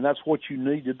 and that's what you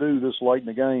need to do this late in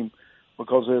the game,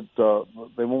 because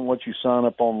they won't let you sign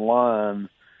up online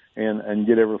and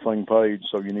get everything paid,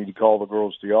 so you need to call the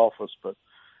girls at the office. But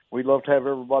we'd love to have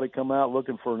everybody come out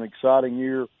looking for an exciting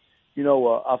year.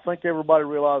 I think everybody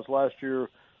realized last year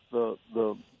the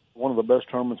one of the best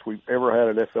tournaments we've ever had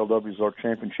at FLW is our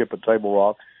championship at Table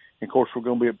Rock. And, of course, we're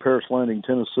going to be at Paris Landing,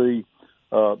 Tennessee,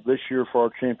 this year for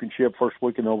our championship, first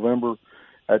week in November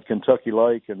at Kentucky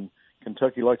Lake. And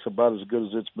Kentucky Lake's about as good as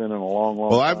it's been in a long,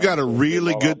 long time. Well, I've got a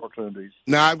really good opportunities.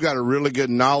 Now I've got a really good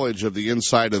knowledge of the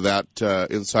inside of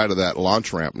that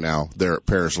launch ramp now there at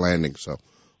Paris Landing. So,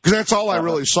 because that's all I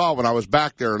really saw when I was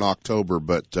back there in October.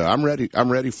 But I'm ready.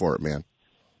 I'm ready for it, man.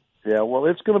 Yeah, well,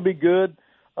 it's going to be good.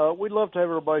 We'd love to have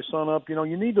everybody sign up.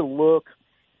 You need to look.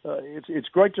 It's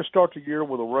great to start the year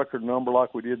with a record number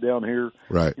like we did down here.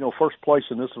 Right. First place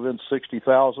in this event,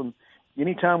 60,000.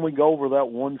 Anytime we go over that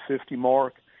 150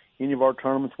 mark, any of our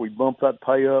tournaments, we bump that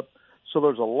pay up. So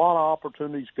there's a lot of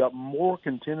opportunities. Got more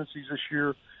contingencies this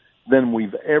year than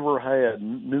we've ever had.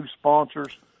 New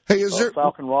sponsors. Hey, is there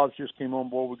Falcon Rods just came on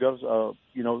board. We got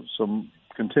some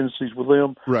contingencies with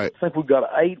them. Right. I think we've got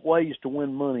 8 ways to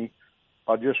win money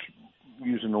by just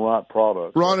using the right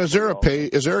product. Ron, is there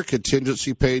a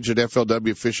contingency page at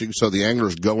FLW Fishing so the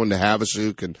anglers going to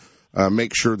Havasu can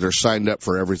make sure they're signed up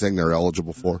for everything they're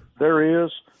eligible for? There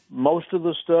is. Most of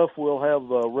the stuff we'll have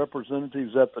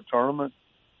representatives at the tournament,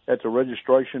 at the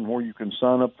registration where you can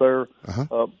sign up there.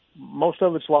 Uh-huh. Most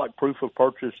of it's like proof of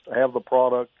purchase to have the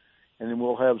product, and then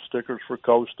we'll have stickers for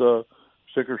Costa,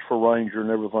 stickers for Ranger, and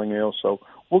everything else. So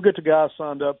we'll get the guys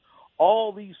signed up.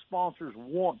 All these sponsors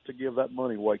want to give that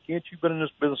money away. Kent, you've been in this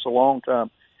business a long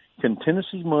time.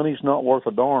 Contingency money's not worth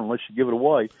a darn unless you give it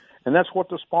away. And that's what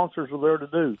the sponsors are there to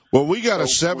do. Well, we got a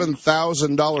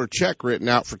 $7,000 check written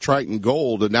out for Triton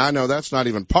Gold, and I know that's not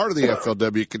even part of the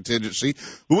FLW contingency.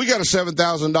 But we got a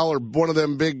 $7,000 one of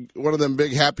them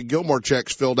big Happy Gilmore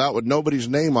checks filled out with nobody's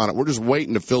name on it. We're just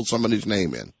waiting to fill somebody's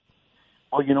name in.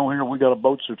 Well, here we got a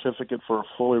boat certificate for a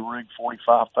fully rigged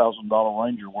 $45,000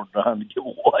 Ranger we're trying to give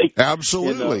away.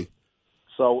 Absolutely.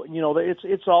 So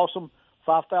it's awesome.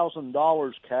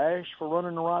 $5,000 cash for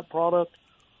running the right product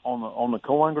on the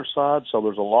Coahunger side. So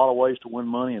there's a lot of ways to win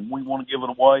money, and we want to give it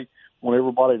away. We want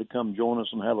everybody to come join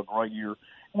us and have a great year.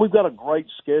 And we've got a great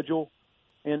schedule,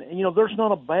 and there's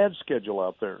not a bad schedule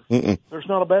out there. Mm-mm. There's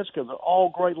not a bad schedule. They're all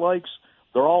great lakes.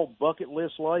 They're all bucket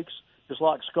list lakes, just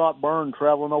like Scott Byrne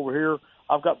traveling over here.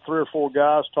 I've got 3 or 4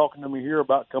 guys talking to me here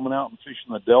about coming out and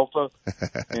fishing the Delta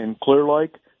and Clear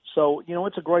Lake. So,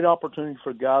 it's a great opportunity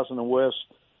for guys in the West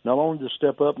not only to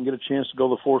step up and get a chance to go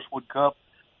to the Forest Wood Cup,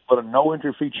 but a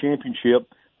no-entry fee championship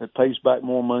that pays back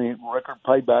more money, record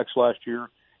paybacks last year,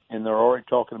 and they're already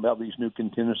talking about these new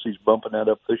contingencies bumping that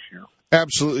up this year.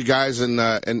 Absolutely, guys, and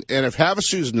if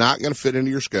Havasu's not going to fit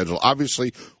into your schedule,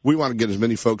 obviously we want to get as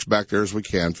many folks back there as we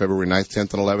can, February 9th,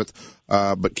 10th, and 11th.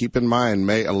 But keep in mind,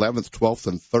 May 11th, 12th,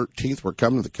 and 13th, we're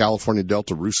coming to the California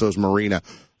Delta Russo's Marina.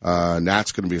 And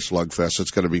that's going to be a slugfest.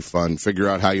 It's going to be fun. Figure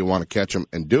out how you want to catch them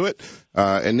and do it.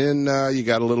 And then you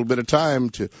got a little bit of time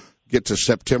to get to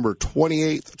September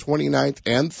 28th, 29th,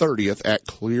 and 30th at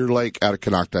Clear Lake out of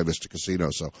Canocti Vista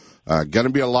Casino. So going to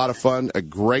be a lot of fun, a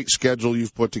great schedule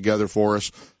you've put together for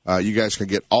us. You guys can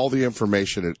get all the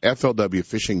information at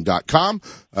flwfishing.com.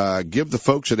 Give the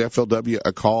folks at FLW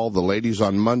a call. The ladies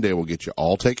on Monday will get you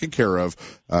all taken care of.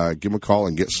 Give them a call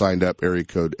and get signed up, area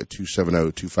code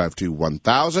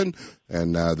 270-252-1000.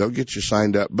 And they'll get you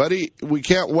signed up. Buddy, we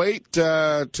can't wait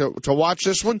to watch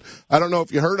this one. I don't know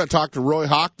if you heard, I talked to Roy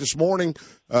Hawk this morning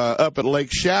up at Lake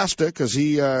Shasta because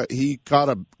he caught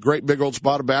a great big old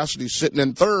spot of bass, and he's sitting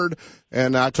in third.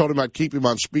 And I told him I'd keep him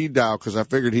on speed dial because I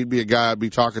figured he'd be a guy I'd be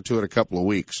talking to in a couple of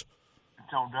weeks.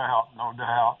 No doubt.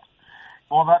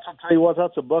 Well, I'll tell you what,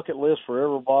 that's a bucket list for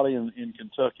everybody in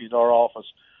Kentucky at our office.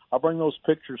 I bring those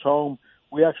pictures home.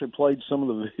 we actually played some of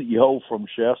the video from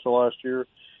Shasta last year,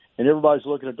 and everybody's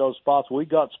looking at those spots. We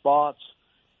got spots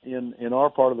in our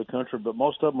part of the country, but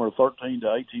most of them are 13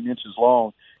 to 18 inches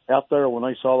long. Out there, when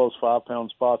they saw those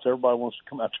 5-pound spots, everybody wants to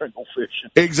come out there and go fishing.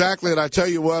 Exactly, and I tell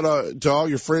you what, to all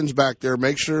your friends back there,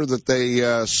 make sure that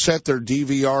they set their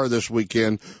DVR this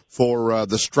weekend for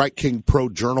the Strike King Pro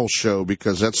Journal show,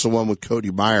 because that's the one with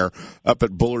Cody Meyer up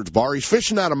at Bullard's Bar. He's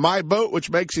fishing out of my boat, which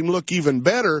makes him look even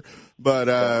better.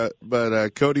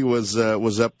 But Cody was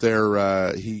up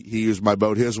there. He used my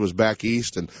boat. His was back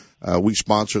east, and we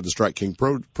sponsored the Strike King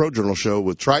Pro Journal show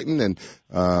with Triton, and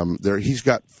he's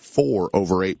got 4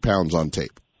 over 8 pounds on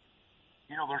tape.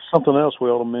 You know, there's something else we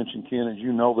ought to mention, Ken, as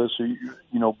you know this,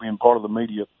 you know, being part of the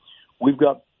media. We've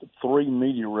got 3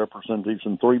 media representatives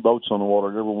and 3 boats on the water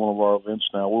at every one of our events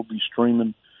now. We'll be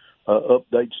streaming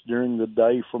updates during the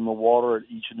day from the water at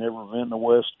each and every event in the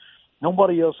West.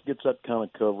 Nobody else gets that kind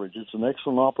of coverage. It's an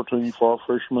excellent opportunity for our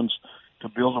fishermen to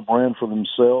build a brand for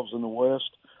themselves in the West,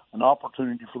 an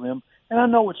opportunity for them. And I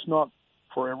know it's not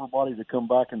for everybody to come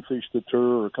back and fish the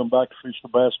tour or come back to fish the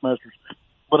Bassmasters,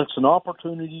 but it's an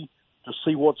opportunity to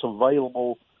see what's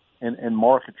available and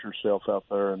market yourself out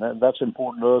there. And that's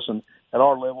important to us. And at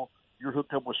our level, you're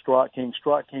hooked up with Strike King.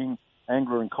 Strike King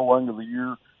Angler and Co-Angler of the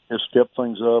Year has stepped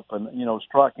things up. And, you know,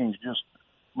 Strike King's just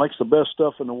makes the best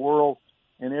stuff in the world,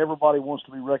 and everybody wants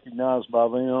to be recognized by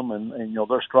them. And you know,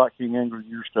 their Strike King Angler of the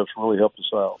Year stuff's really helped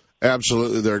us out.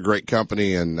 Absolutely. They're a great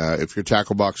company, and if your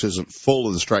tackle box isn't full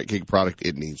of the Strike King product,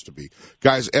 it needs to be.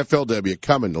 Guys, FLW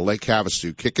coming to Lake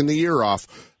Havasu, kicking the year off.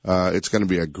 It's going to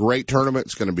be a great tournament.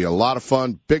 It's going to be a lot of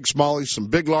fun. Big smallies, some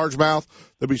big largemouth.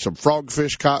 There'll be some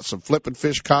frogfish caught, some flipping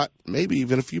fish caught, maybe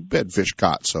even a few bedfish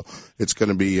caught. So it's going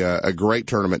to be a great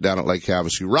tournament down at Lake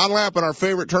Havasu. Ron Lappin, our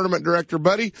favorite tournament director,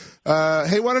 buddy.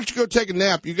 Hey, why don't you go take a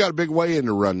nap? You got a big weigh-in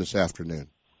to run this afternoon.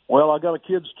 Well, I got a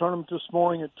kids tournament this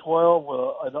morning at 12.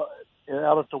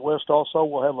 Out at the West also,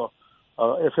 we'll have a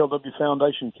FLW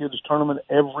Foundation Kids Tournament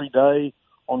every day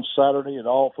on Saturday at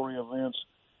all 3 events.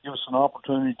 Give us an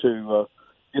opportunity to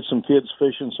get some kids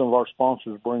fishing. Some of our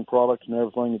sponsors bring products and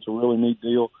everything. It's a really neat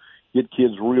deal. Get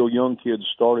kids, real young kids,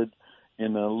 started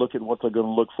and look at what they're going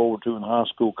to look forward to in high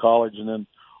school, college, and then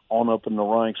on up in the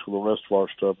ranks for the rest of our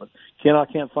stuff. But, Ken, I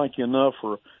can't thank you enough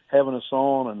for having us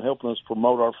on and helping us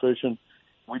promote our fishing.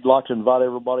 We'd like to invite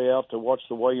everybody out to watch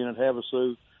the weigh-in at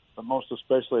Havasu, but most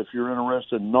especially if you're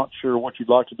interested and not sure what you'd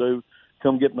like to do,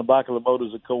 come get in the back of the boat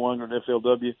as a co-angler at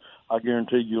FLW. I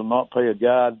guarantee you'll not pay a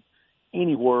guide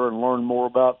anywhere and learn more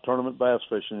about tournament bass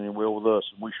fishing than you will with us.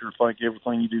 And we sure thank you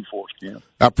everything you do for us, Ken.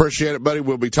 I appreciate it, buddy.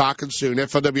 We'll be talking soon.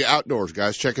 FLW Outdoors,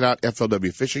 guys. Check it out,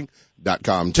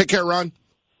 FLWfishing.com. Take care, Ron.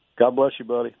 God bless you,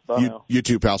 buddy. Bye now. You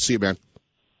too, pal. See you, man.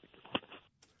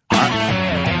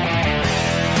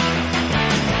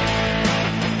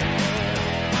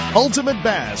 Ultimate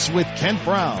Bass with Kent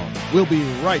Brown. We'll be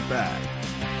right back.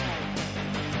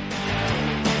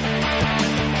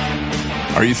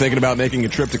 Are you thinking about making a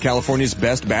trip to California's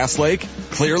best bass lake,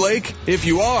 Clear Lake? If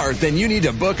you are, then you need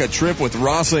to book a trip with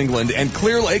Ross England and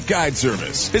Clear Lake Guide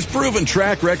Service. His proven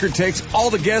track record takes all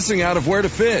the guessing out of where to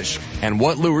fish and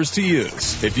what lures to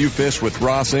use. If you fish with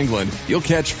Ross England, you'll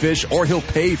catch fish or he'll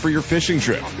pay for your fishing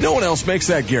trip. No one else makes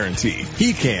that guarantee.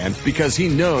 He can because he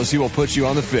knows he will put you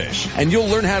on the fish and you'll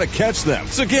learn how to catch them.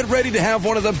 So get ready to have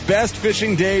one of the best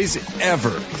fishing days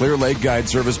ever. Clear Lake Guide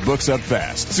Service books up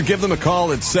fast. So give them a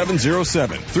call at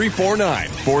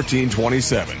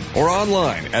 707-349-1427 or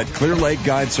online at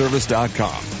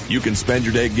clearlakeguideservice.com. You can spend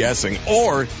your day guessing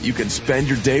or you can spend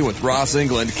your day with Ross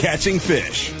England catching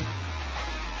fish.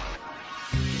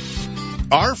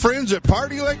 Our friends at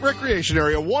Party Lake Recreation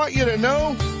Area want you to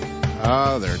know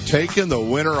they're taking the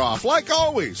winter off. Like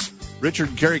always, Richard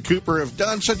and Carrie Cooper have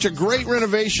done such a great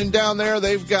renovation down there.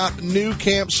 They've got new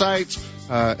campsites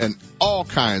and all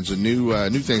kinds of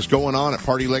new things going on at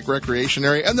Party Lake Recreation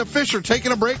Area. And the fish are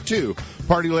taking a break, too.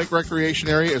 Party Lake Recreation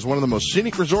Area is one of the most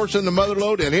scenic resorts in the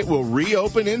Motherlode, and it will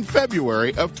reopen in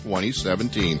February of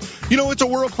 2017. You know, it's a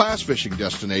world-class fishing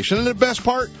destination, and the best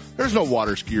part, there's no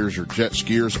water skiers or jet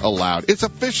skiers allowed. It's a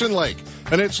fishing lake,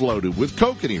 and it's loaded with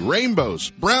kokanee, rainbows,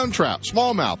 brown trout,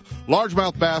 smallmouth,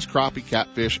 largemouth bass, crappie,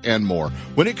 catfish, and more.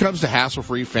 When it comes to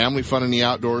hassle-free family fun in the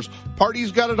outdoors,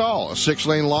 Party's got it all. A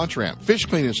 6-lane launch ramp, fish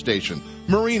cleaning station,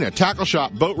 marina, tackle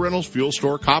shop, boat rentals, fuel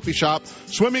store, coffee shop,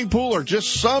 swimming pool, or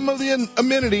just some of the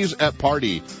amenities at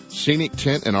Party. Scenic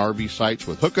tent and RV sites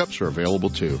with hookups are available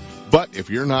too. But if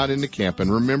you're not into camping,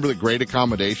 remember the great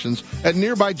accommodations at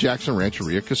nearby Jackson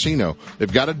Rancheria Casino.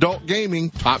 They've got adult gaming,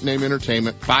 top-name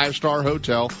entertainment, 5-star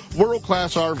hotel,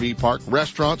 world-class RV park,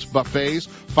 restaurants, buffets,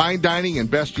 fine dining,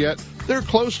 and best yet, they're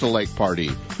close to Lake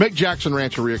Pardee. Make Jackson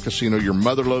Rancheria Casino your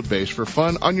motherlode base for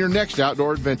fun on your next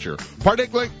outdoor adventure.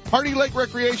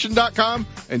 PartyLakeRecreation.com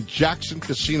and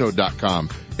JacksonCasino.com.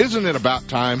 Isn't it about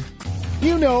time?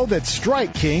 You know that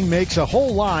Strike King makes a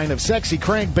whole line of sexy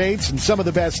crankbaits and some of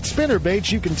the best spinner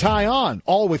baits you can tie on,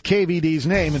 all with KVD's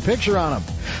name and picture on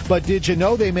them. But did you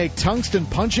know they make tungsten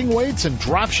punching weights and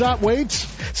drop shot weights?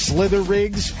 Slither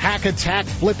rigs, hack attack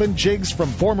flippin' jigs from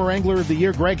former Angler of the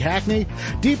Year Greg Hackney,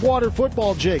 deep water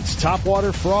football jigs, top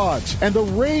water frogs, and the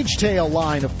Rage Tail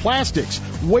line of plastics,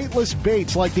 weightless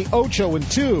baits like the Ocho and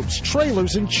tubes,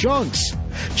 trailers and chunks.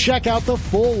 Check out the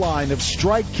full line of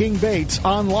Strike King baits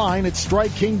online at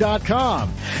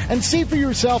StrikeKing.com and see for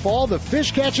yourself all the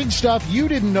fish catching stuff you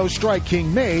didn't know Strike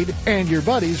King made and your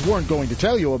buddies weren't going to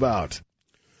tell you about.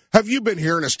 Have you been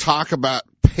hearing us talk about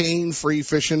pain-free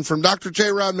fishing from Dr.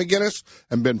 J. Rod McGinnis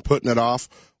and been putting it off?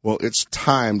 Well, it's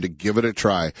time to give it a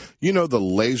try. You know the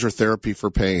laser therapy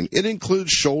for pain. It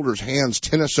includes shoulders, hands,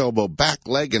 tennis elbow, back,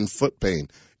 leg, and foot pain.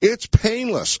 It's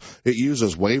painless. It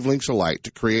uses wavelengths of light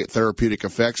to create therapeutic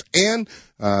effects, and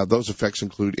those effects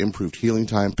include improved healing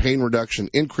time, pain reduction,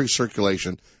 increased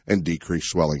circulation, and decreased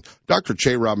swelling. Dr.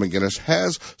 J. Rob McGinnis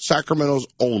has Sacramento's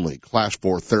only Class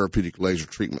 4 therapeutic laser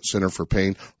treatment center for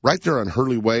pain right there on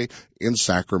Hurley Way in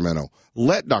Sacramento.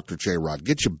 Let Dr. J. Rod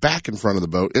get you back in front of the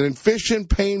boat and in fishing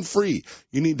pain-free.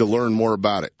 You need to learn more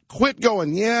about it. Quit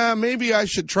going, yeah, maybe I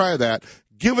should try that.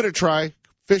 Give it a try.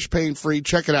 Fish pain-free.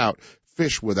 Check it out.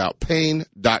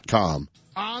 FishWithoutPain.com.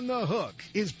 On the Hook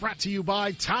is brought to you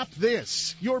by Top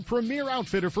This, your premier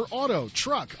outfitter for auto,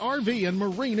 truck, RV, and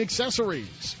marine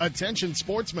accessories. Attention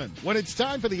sportsmen, when it's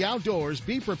time for the outdoors,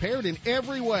 be prepared in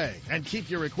every way and keep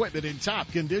your equipment in top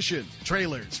condition.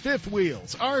 Trailers, fifth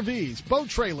wheels, RVs, boat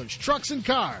trailers, trucks, and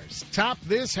cars. Top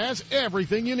This has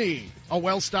everything you need. A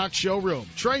well-stocked showroom,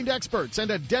 trained experts, and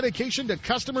a dedication to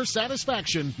customer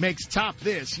satisfaction makes Top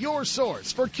This your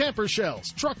source for camper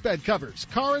shells, truck bed covers,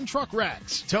 car and truck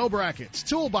racks, tow brackets,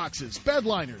 toolboxes, bed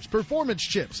liners, performance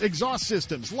chips, exhaust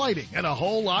systems, lighting, and a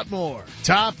whole lot more.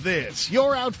 Top This,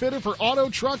 your outfitter for auto,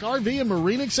 truck, RV, and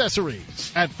marine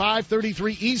accessories at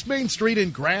 533 East Main Street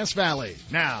in Grass Valley.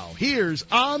 Now, here's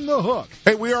On the Hook.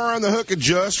 Hey, we are on the hook, and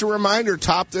just a reminder,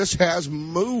 Top This has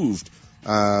moved.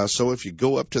 So if you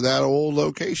go up to that old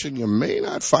location, you may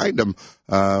not find them,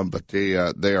 but they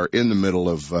are in the middle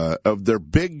of their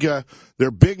big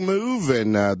move,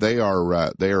 and they are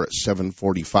at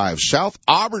 745 South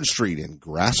Auburn Street in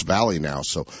Grass Valley now.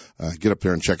 So get up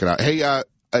there and check it out. Hey,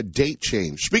 a date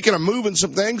change. Speaking of moving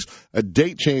some things, a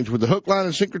date change with the Hook, Line,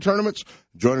 and Sinker tournaments.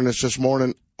 Joining us this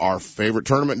morning, our favorite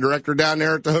tournament director down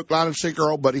there at the Hook, Line, and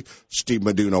Sinker, old buddy Steve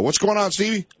Meduno. What's going on,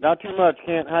 Stevie? Not too much,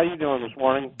 Kent. How you doing this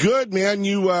morning? Good, man.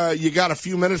 You got a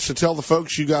few minutes to tell the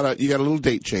folks you got a little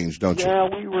date change, don't you? Yeah,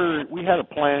 we had a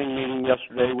planning meeting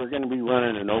yesterday. We're going to be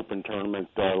running an open tournament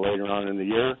later on in the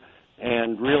year,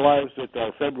 and realized that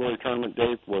our February tournament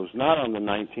date was not on the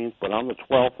 19th, but on the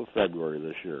 12th of February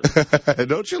this year.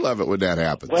 Don't you love it when that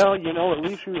happens? Well, at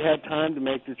least we had time to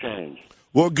make the change.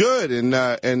 Well, good,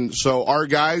 and so our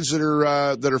guys that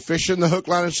are fishing the Hook,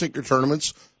 Line, and Sinker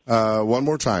tournaments, one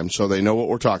more time, so they know what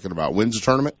we're talking about. When's the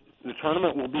tournament? The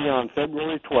tournament will be on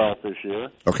February 12th this year.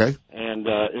 Okay. And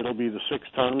it'll be the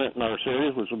sixth tournament in our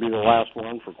series, which will be the last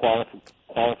one for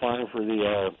qualifying for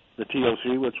the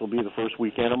TOC, which will be the first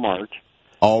weekend of March.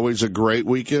 Always a great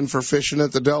weekend for fishing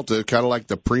at the Delta, kind of like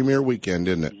the premier weekend,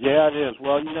 isn't it? Yeah, it is.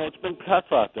 Well, it's been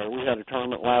tough out there. We had a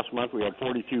tournament last month. We had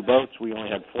 42 boats. We only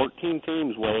had 14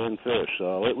 teams weigh in fish.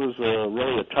 So it was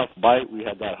really a tough bite. We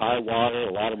had that high water,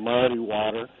 a lot of muddy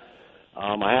water.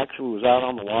 I actually was out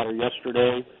on the water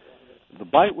yesterday. The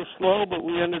bite was slow, but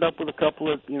we ended up with a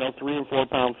couple of, 3 and 4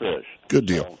 pound fish. Good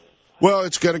deal. So, well,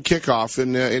 it's going to kick off,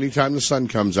 and anytime the sun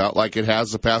comes out, like it has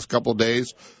the past couple of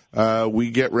days, we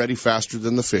get ready faster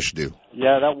than the fish do.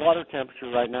 Yeah, that water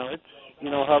temperature right now, it's,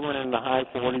 hovering in the high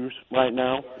 40s right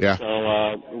now. Yeah. So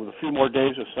with a few more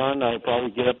days of sun, I'll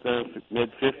probably get up there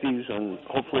mid-50s, and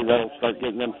hopefully that'll start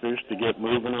getting them fish to get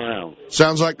moving around.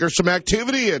 Sounds like there's some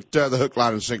activity at the Hook,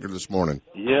 Line, and Sinker this morning.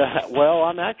 Yeah, well,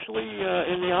 I'm actually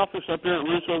in the office up here at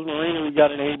Russo's Marina. We've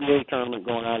got an ABA tournament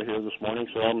going out of here this morning,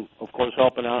 so I'm, of course,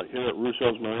 helping out here at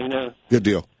Russo's Marina. Good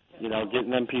deal. Getting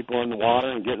them people in the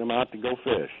water and getting them out to go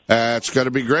fish. It's going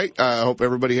to be great. I hope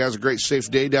everybody has a great,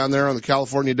 safe day down there on the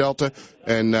California Delta.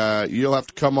 And you'll have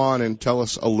to come on and tell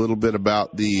us a little bit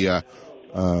about the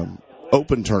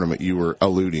open tournament you were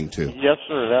alluding to. Yes,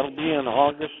 sir. That'll be in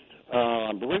August.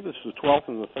 I believe it's the 12th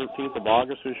and the 13th of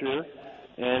August this year.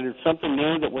 And it's something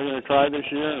new that we're going to try this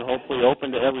year and hopefully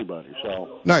open to everybody.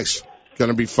 So nice. Going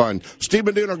to be fun. Steve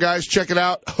Meduno, guys, check it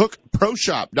out.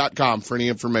 HookProShop.com for any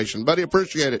information. Buddy,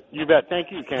 appreciate it. You bet. Thank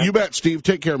you, Ken. You bet, Steve.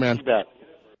 Take care, man. You bet.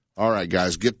 All right,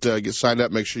 guys, get signed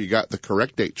up. Make sure you got the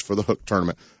correct dates for the Hook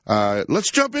tournament.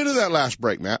 Let's jump into that last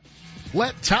break, Matt.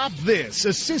 Let Top This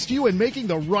assist you in making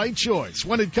the right choice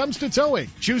when it comes to towing.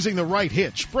 Choosing the right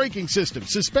hitch, braking system,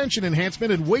 suspension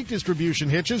enhancement, and weight distribution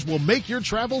hitches will make your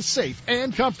travel safe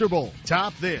and comfortable.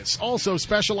 Top This also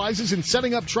specializes in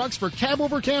setting up trucks for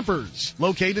cab-over campers.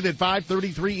 Located at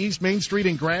 533 East Main Street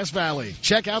in Grass Valley.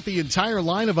 Check out the entire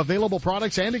line of available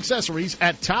products and accessories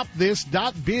at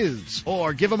topthis.biz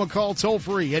or give them a call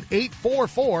toll-free at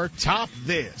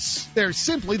 844-TOP-THIS. They're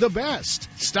simply the best.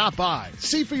 Stop by,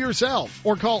 see for yourself,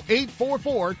 or call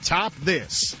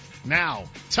 844-TOP-THIS. Now,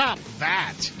 top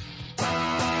that.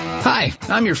 Hi,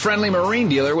 I'm your friendly marine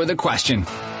dealer with a question.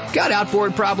 Got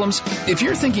outboard problems? If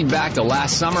you're thinking back to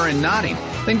last summer and nodding,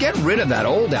 then get rid of that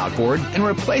old outboard and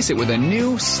replace it with a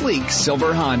new, sleek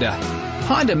silver Honda.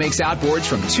 Honda makes outboards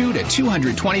from 2 to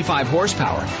 225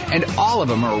 horsepower, and all of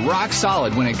them are rock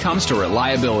solid when it comes to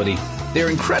reliability. They're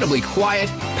incredibly quiet,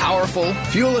 powerful,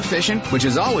 fuel efficient, which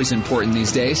is always important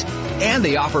these days, and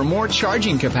they offer more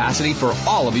charging capacity for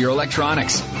all of your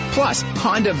electronics. Plus,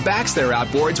 Honda backs their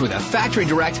outboards with a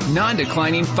factory-direct,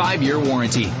 non-declining 5-year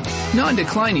warranty.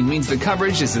 Non-declining means the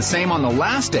coverage is the same on the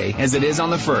last day as it is on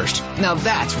the first. Now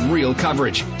that's real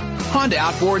coverage. Honda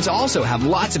outboards also have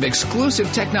lots of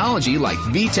exclusive technology like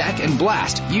VTEC and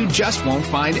Blast you just won't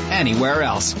find anywhere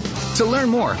else. To learn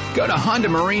more, go to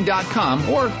HondaMarine.com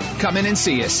or come in and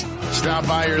see us. Stop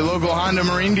by your local Honda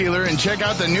Marine dealer and check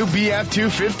out the new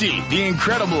BF250, the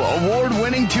incredible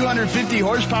award-winning 250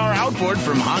 horsepower outboard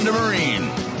from Honda Marine.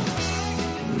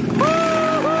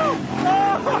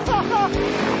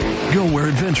 Go where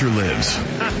adventure lives.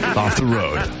 Off the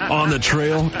road, on the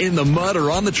trail, in the mud,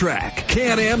 or on the track.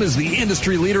 Can-Am is the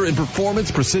industry leader in performance,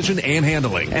 precision, and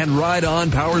handling. And Ride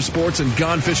On Power Sports and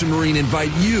Gone Fishing Marine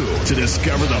invite you to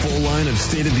discover the full line of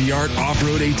state-of-the-art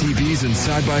off-road ATVs and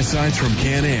side-by-sides from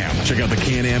Can-Am. Check out the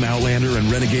Can-Am Outlander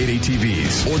and Renegade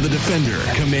ATVs, or the Defender,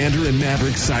 Commander, and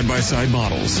Maverick side-by-side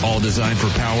models. All designed for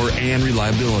power and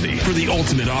reliability. For the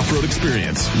ultimate off-road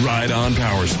experience, Ride On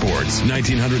Power Sports,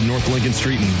 1900 North Lincoln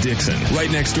Street in Dixon.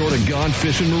 Right next door to Gone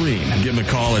Fishing Marine. Give them a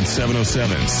call at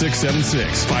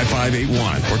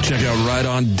 707-676-5581 or check out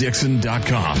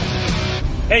rideondixon.com.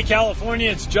 Hey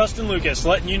California, it's Justin Lucas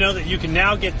letting you know that you can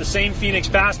now get the same Phoenix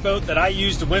Bass boat that I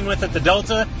used to win with at the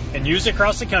Delta and use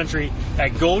across the country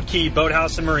at Gold Key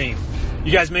Boathouse and Marine.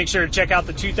 You guys make sure to check out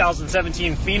the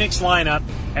 2017 Phoenix lineup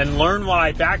and learn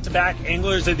why back-to-back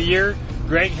Anglers of the Year,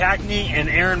 Greg Hackney and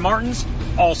Aaron Martins,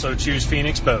 also choose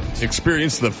Phoenix boats.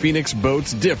 Experience the Phoenix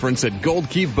boats difference at Gold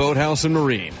Key Boathouse and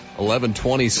Marine,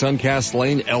 1120 Suncast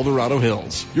Lane, El Dorado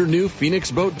Hills. Your new Phoenix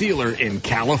boat dealer in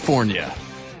California.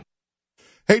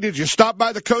 Hey, did you stop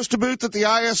by the Costa booth at the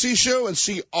ISE show and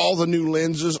see all the new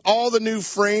lenses, all the new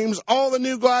frames, all the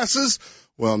new glasses?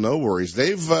 Well, no worries.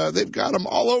 They've got them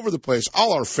all over the place.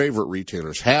 All our favorite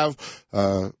retailers have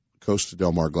Costa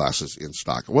Del Mar glasses in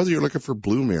stock. Whether you're looking for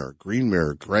blue mirror, green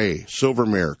mirror, gray, silver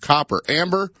mirror, copper,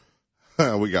 amber,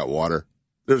 we got water.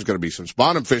 There's going to be some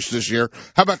spawning fish this year.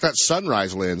 How about that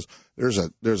sunrise lens? There's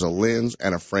a lens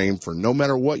and a frame for no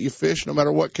matter what you fish, no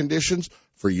matter what conditions,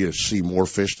 for you to see more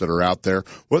fish that are out there.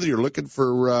 Whether you're looking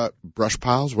for brush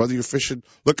piles, whether you're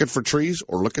looking for trees,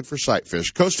 or looking for sight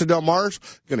fish, Costa Del Mar's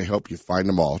going to help you find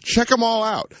them all. Check them all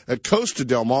out at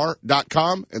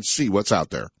CostaDelMar.com and see what's out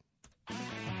there.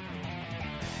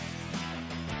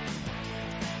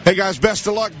 Hey, guys, best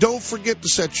of luck. Don't forget to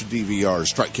set your DVR.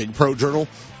 Strike King Pro Journal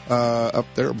up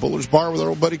there at Buller's Bar with our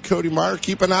old buddy Cody Meyer.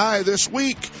 Keep an eye this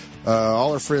week.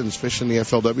 All our friends fishing the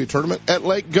FLW tournament at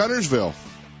Lake Gunnersville.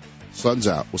 Sun's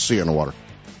out. We'll see you on the water.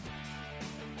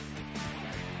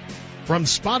 From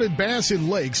spotted bass in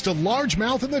lakes to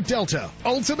largemouth in the Delta,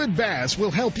 Ultimate Bass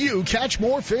will help you catch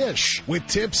more fish. With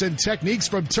tips and techniques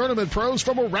from tournament pros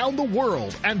from around the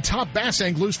world and top bass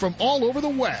anglers from all over the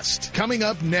West. Coming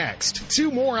up next,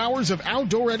 2 more hours of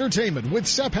outdoor entertainment with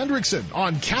Sepp Hendrickson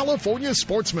on California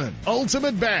Sportsman.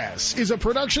 Ultimate Bass is a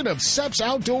production of Sepp's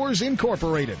Outdoors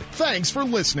Incorporated. Thanks for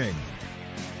listening.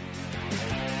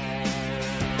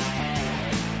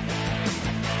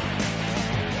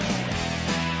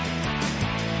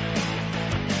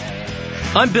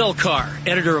 I'm Bill Carr,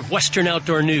 editor of Western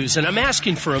Outdoor News, and I'm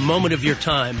asking for a moment of your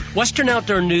time. Western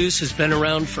Outdoor News has been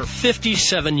around for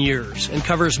 57 years and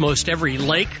covers most every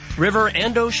lake, river,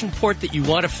 and ocean port that you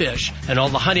want to fish, and all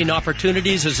the hunting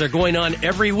opportunities as they're going on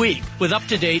every week, with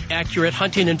up-to-date, accurate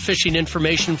hunting and fishing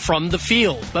information from the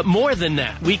field. But more than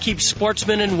that, we keep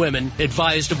sportsmen and women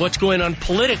advised of what's going on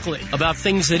politically, about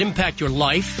things that impact your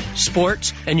life,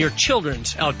 sports, and your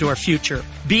children's outdoor future.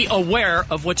 Be aware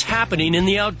of what's happening in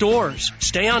the outdoors.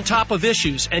 Stay on top of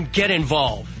issues and get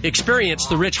involved. Experience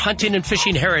the rich hunting and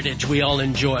fishing heritage we all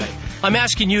enjoy. I'm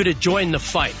asking you to join the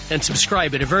fight and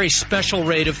subscribe at a very special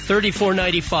rate of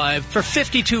 $34.95 for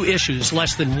 52 issues,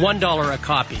 less than $1 a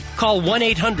copy. Call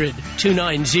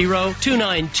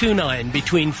 1-800-290-2929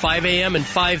 between 5 a.m. and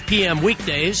 5 p.m.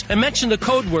 weekdays and mention the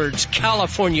code words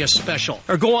California Special.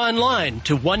 Or go online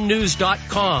to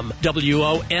onenews.com,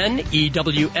 WONEWS.com,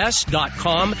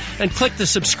 and click the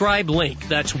subscribe link.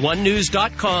 That's onenews.com,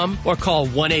 or call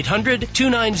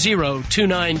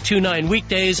 1-800-290-2929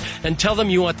 weekdays and tell them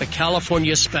you want the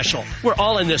California Special. We're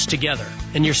all in this together,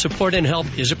 and your support and help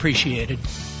is appreciated.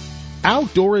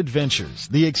 Outdoor Adventures,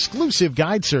 the exclusive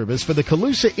guide service for the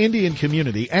Colusa Indian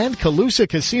community and Colusa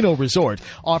Casino Resort,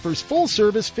 offers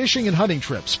full-service fishing and hunting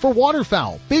trips for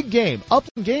waterfowl, big game,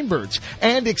 upland game birds,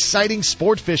 and exciting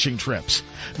sport fishing trips.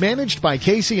 Managed by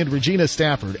Casey and Regina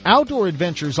Stafford, Outdoor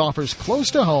Adventures offers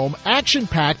close-to-home,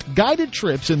 action-packed guided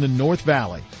trips in the North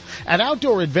Valley. At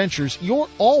Outdoor Adventures, you're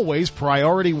always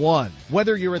priority one.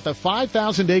 Whether you're at the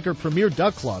 5,000-acre Premier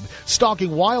Duck Club,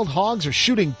 stalking wild hogs, or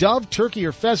shooting dove, turkey,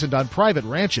 or pheasant on private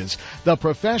ranches, the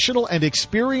professional and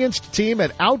experienced team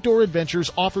at Outdoor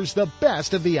Adventures offers the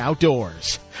best of the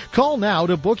outdoors. Call now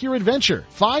to book your adventure,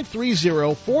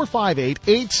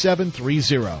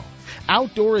 530-458-8730.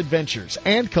 Outdoor Adventures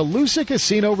and Colusa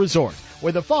Casino Resort,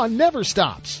 where the fun never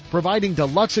stops, providing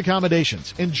deluxe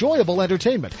accommodations, enjoyable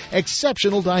entertainment,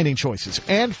 exceptional dining choices,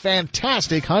 and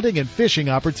fantastic hunting and fishing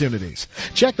opportunities.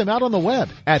 Check them out on the web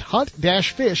at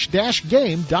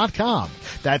hunt-fish-game.com.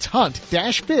 That's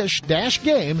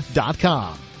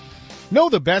hunt-fish-game.com. Know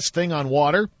the best thing on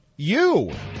water?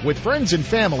 You. With friends and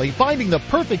family, finding the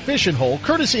perfect fishing hole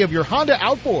courtesy of your Honda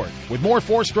outboard. With more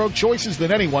four-stroke choices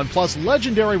than anyone, plus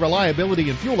legendary reliability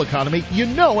and fuel economy, you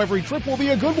know every trip will be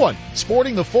a good one.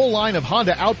 Sporting the full line of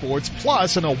Honda outboards,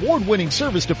 plus an award-winning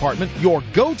service department, your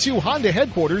go-to Honda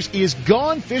headquarters is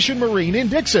Gone Fishin' Marine in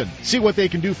Dixon. See what they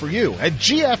can do for you at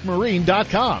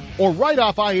gfmarine.com or right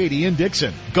off I-80 in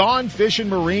Dixon. Gone Fishin'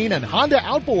 Marine and Honda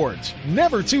outboards.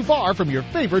 Never too far from your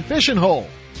favorite fishing hole.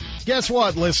 Guess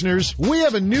what, listeners? We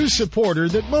have a new supporter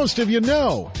that most of you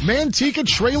know. Manteca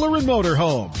Trailer and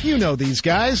Motorhome. You know these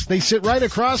guys. They sit right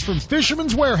across from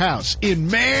Fisherman's Warehouse in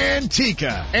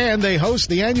Manteca. And they host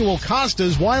the annual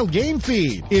Costa's Wild Game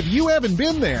Feed. If you haven't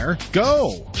been there,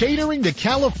 go. Catering to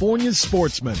California's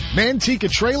sportsmen. Manteca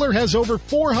Trailer has over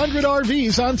 400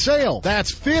 RVs on sale.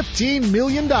 That's $15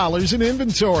 million in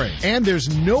inventory. And there's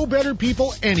no better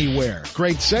people anywhere.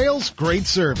 Great sales, great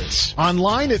service.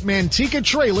 Online at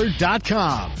MantecaTrailer.com.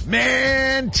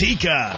 Manteca.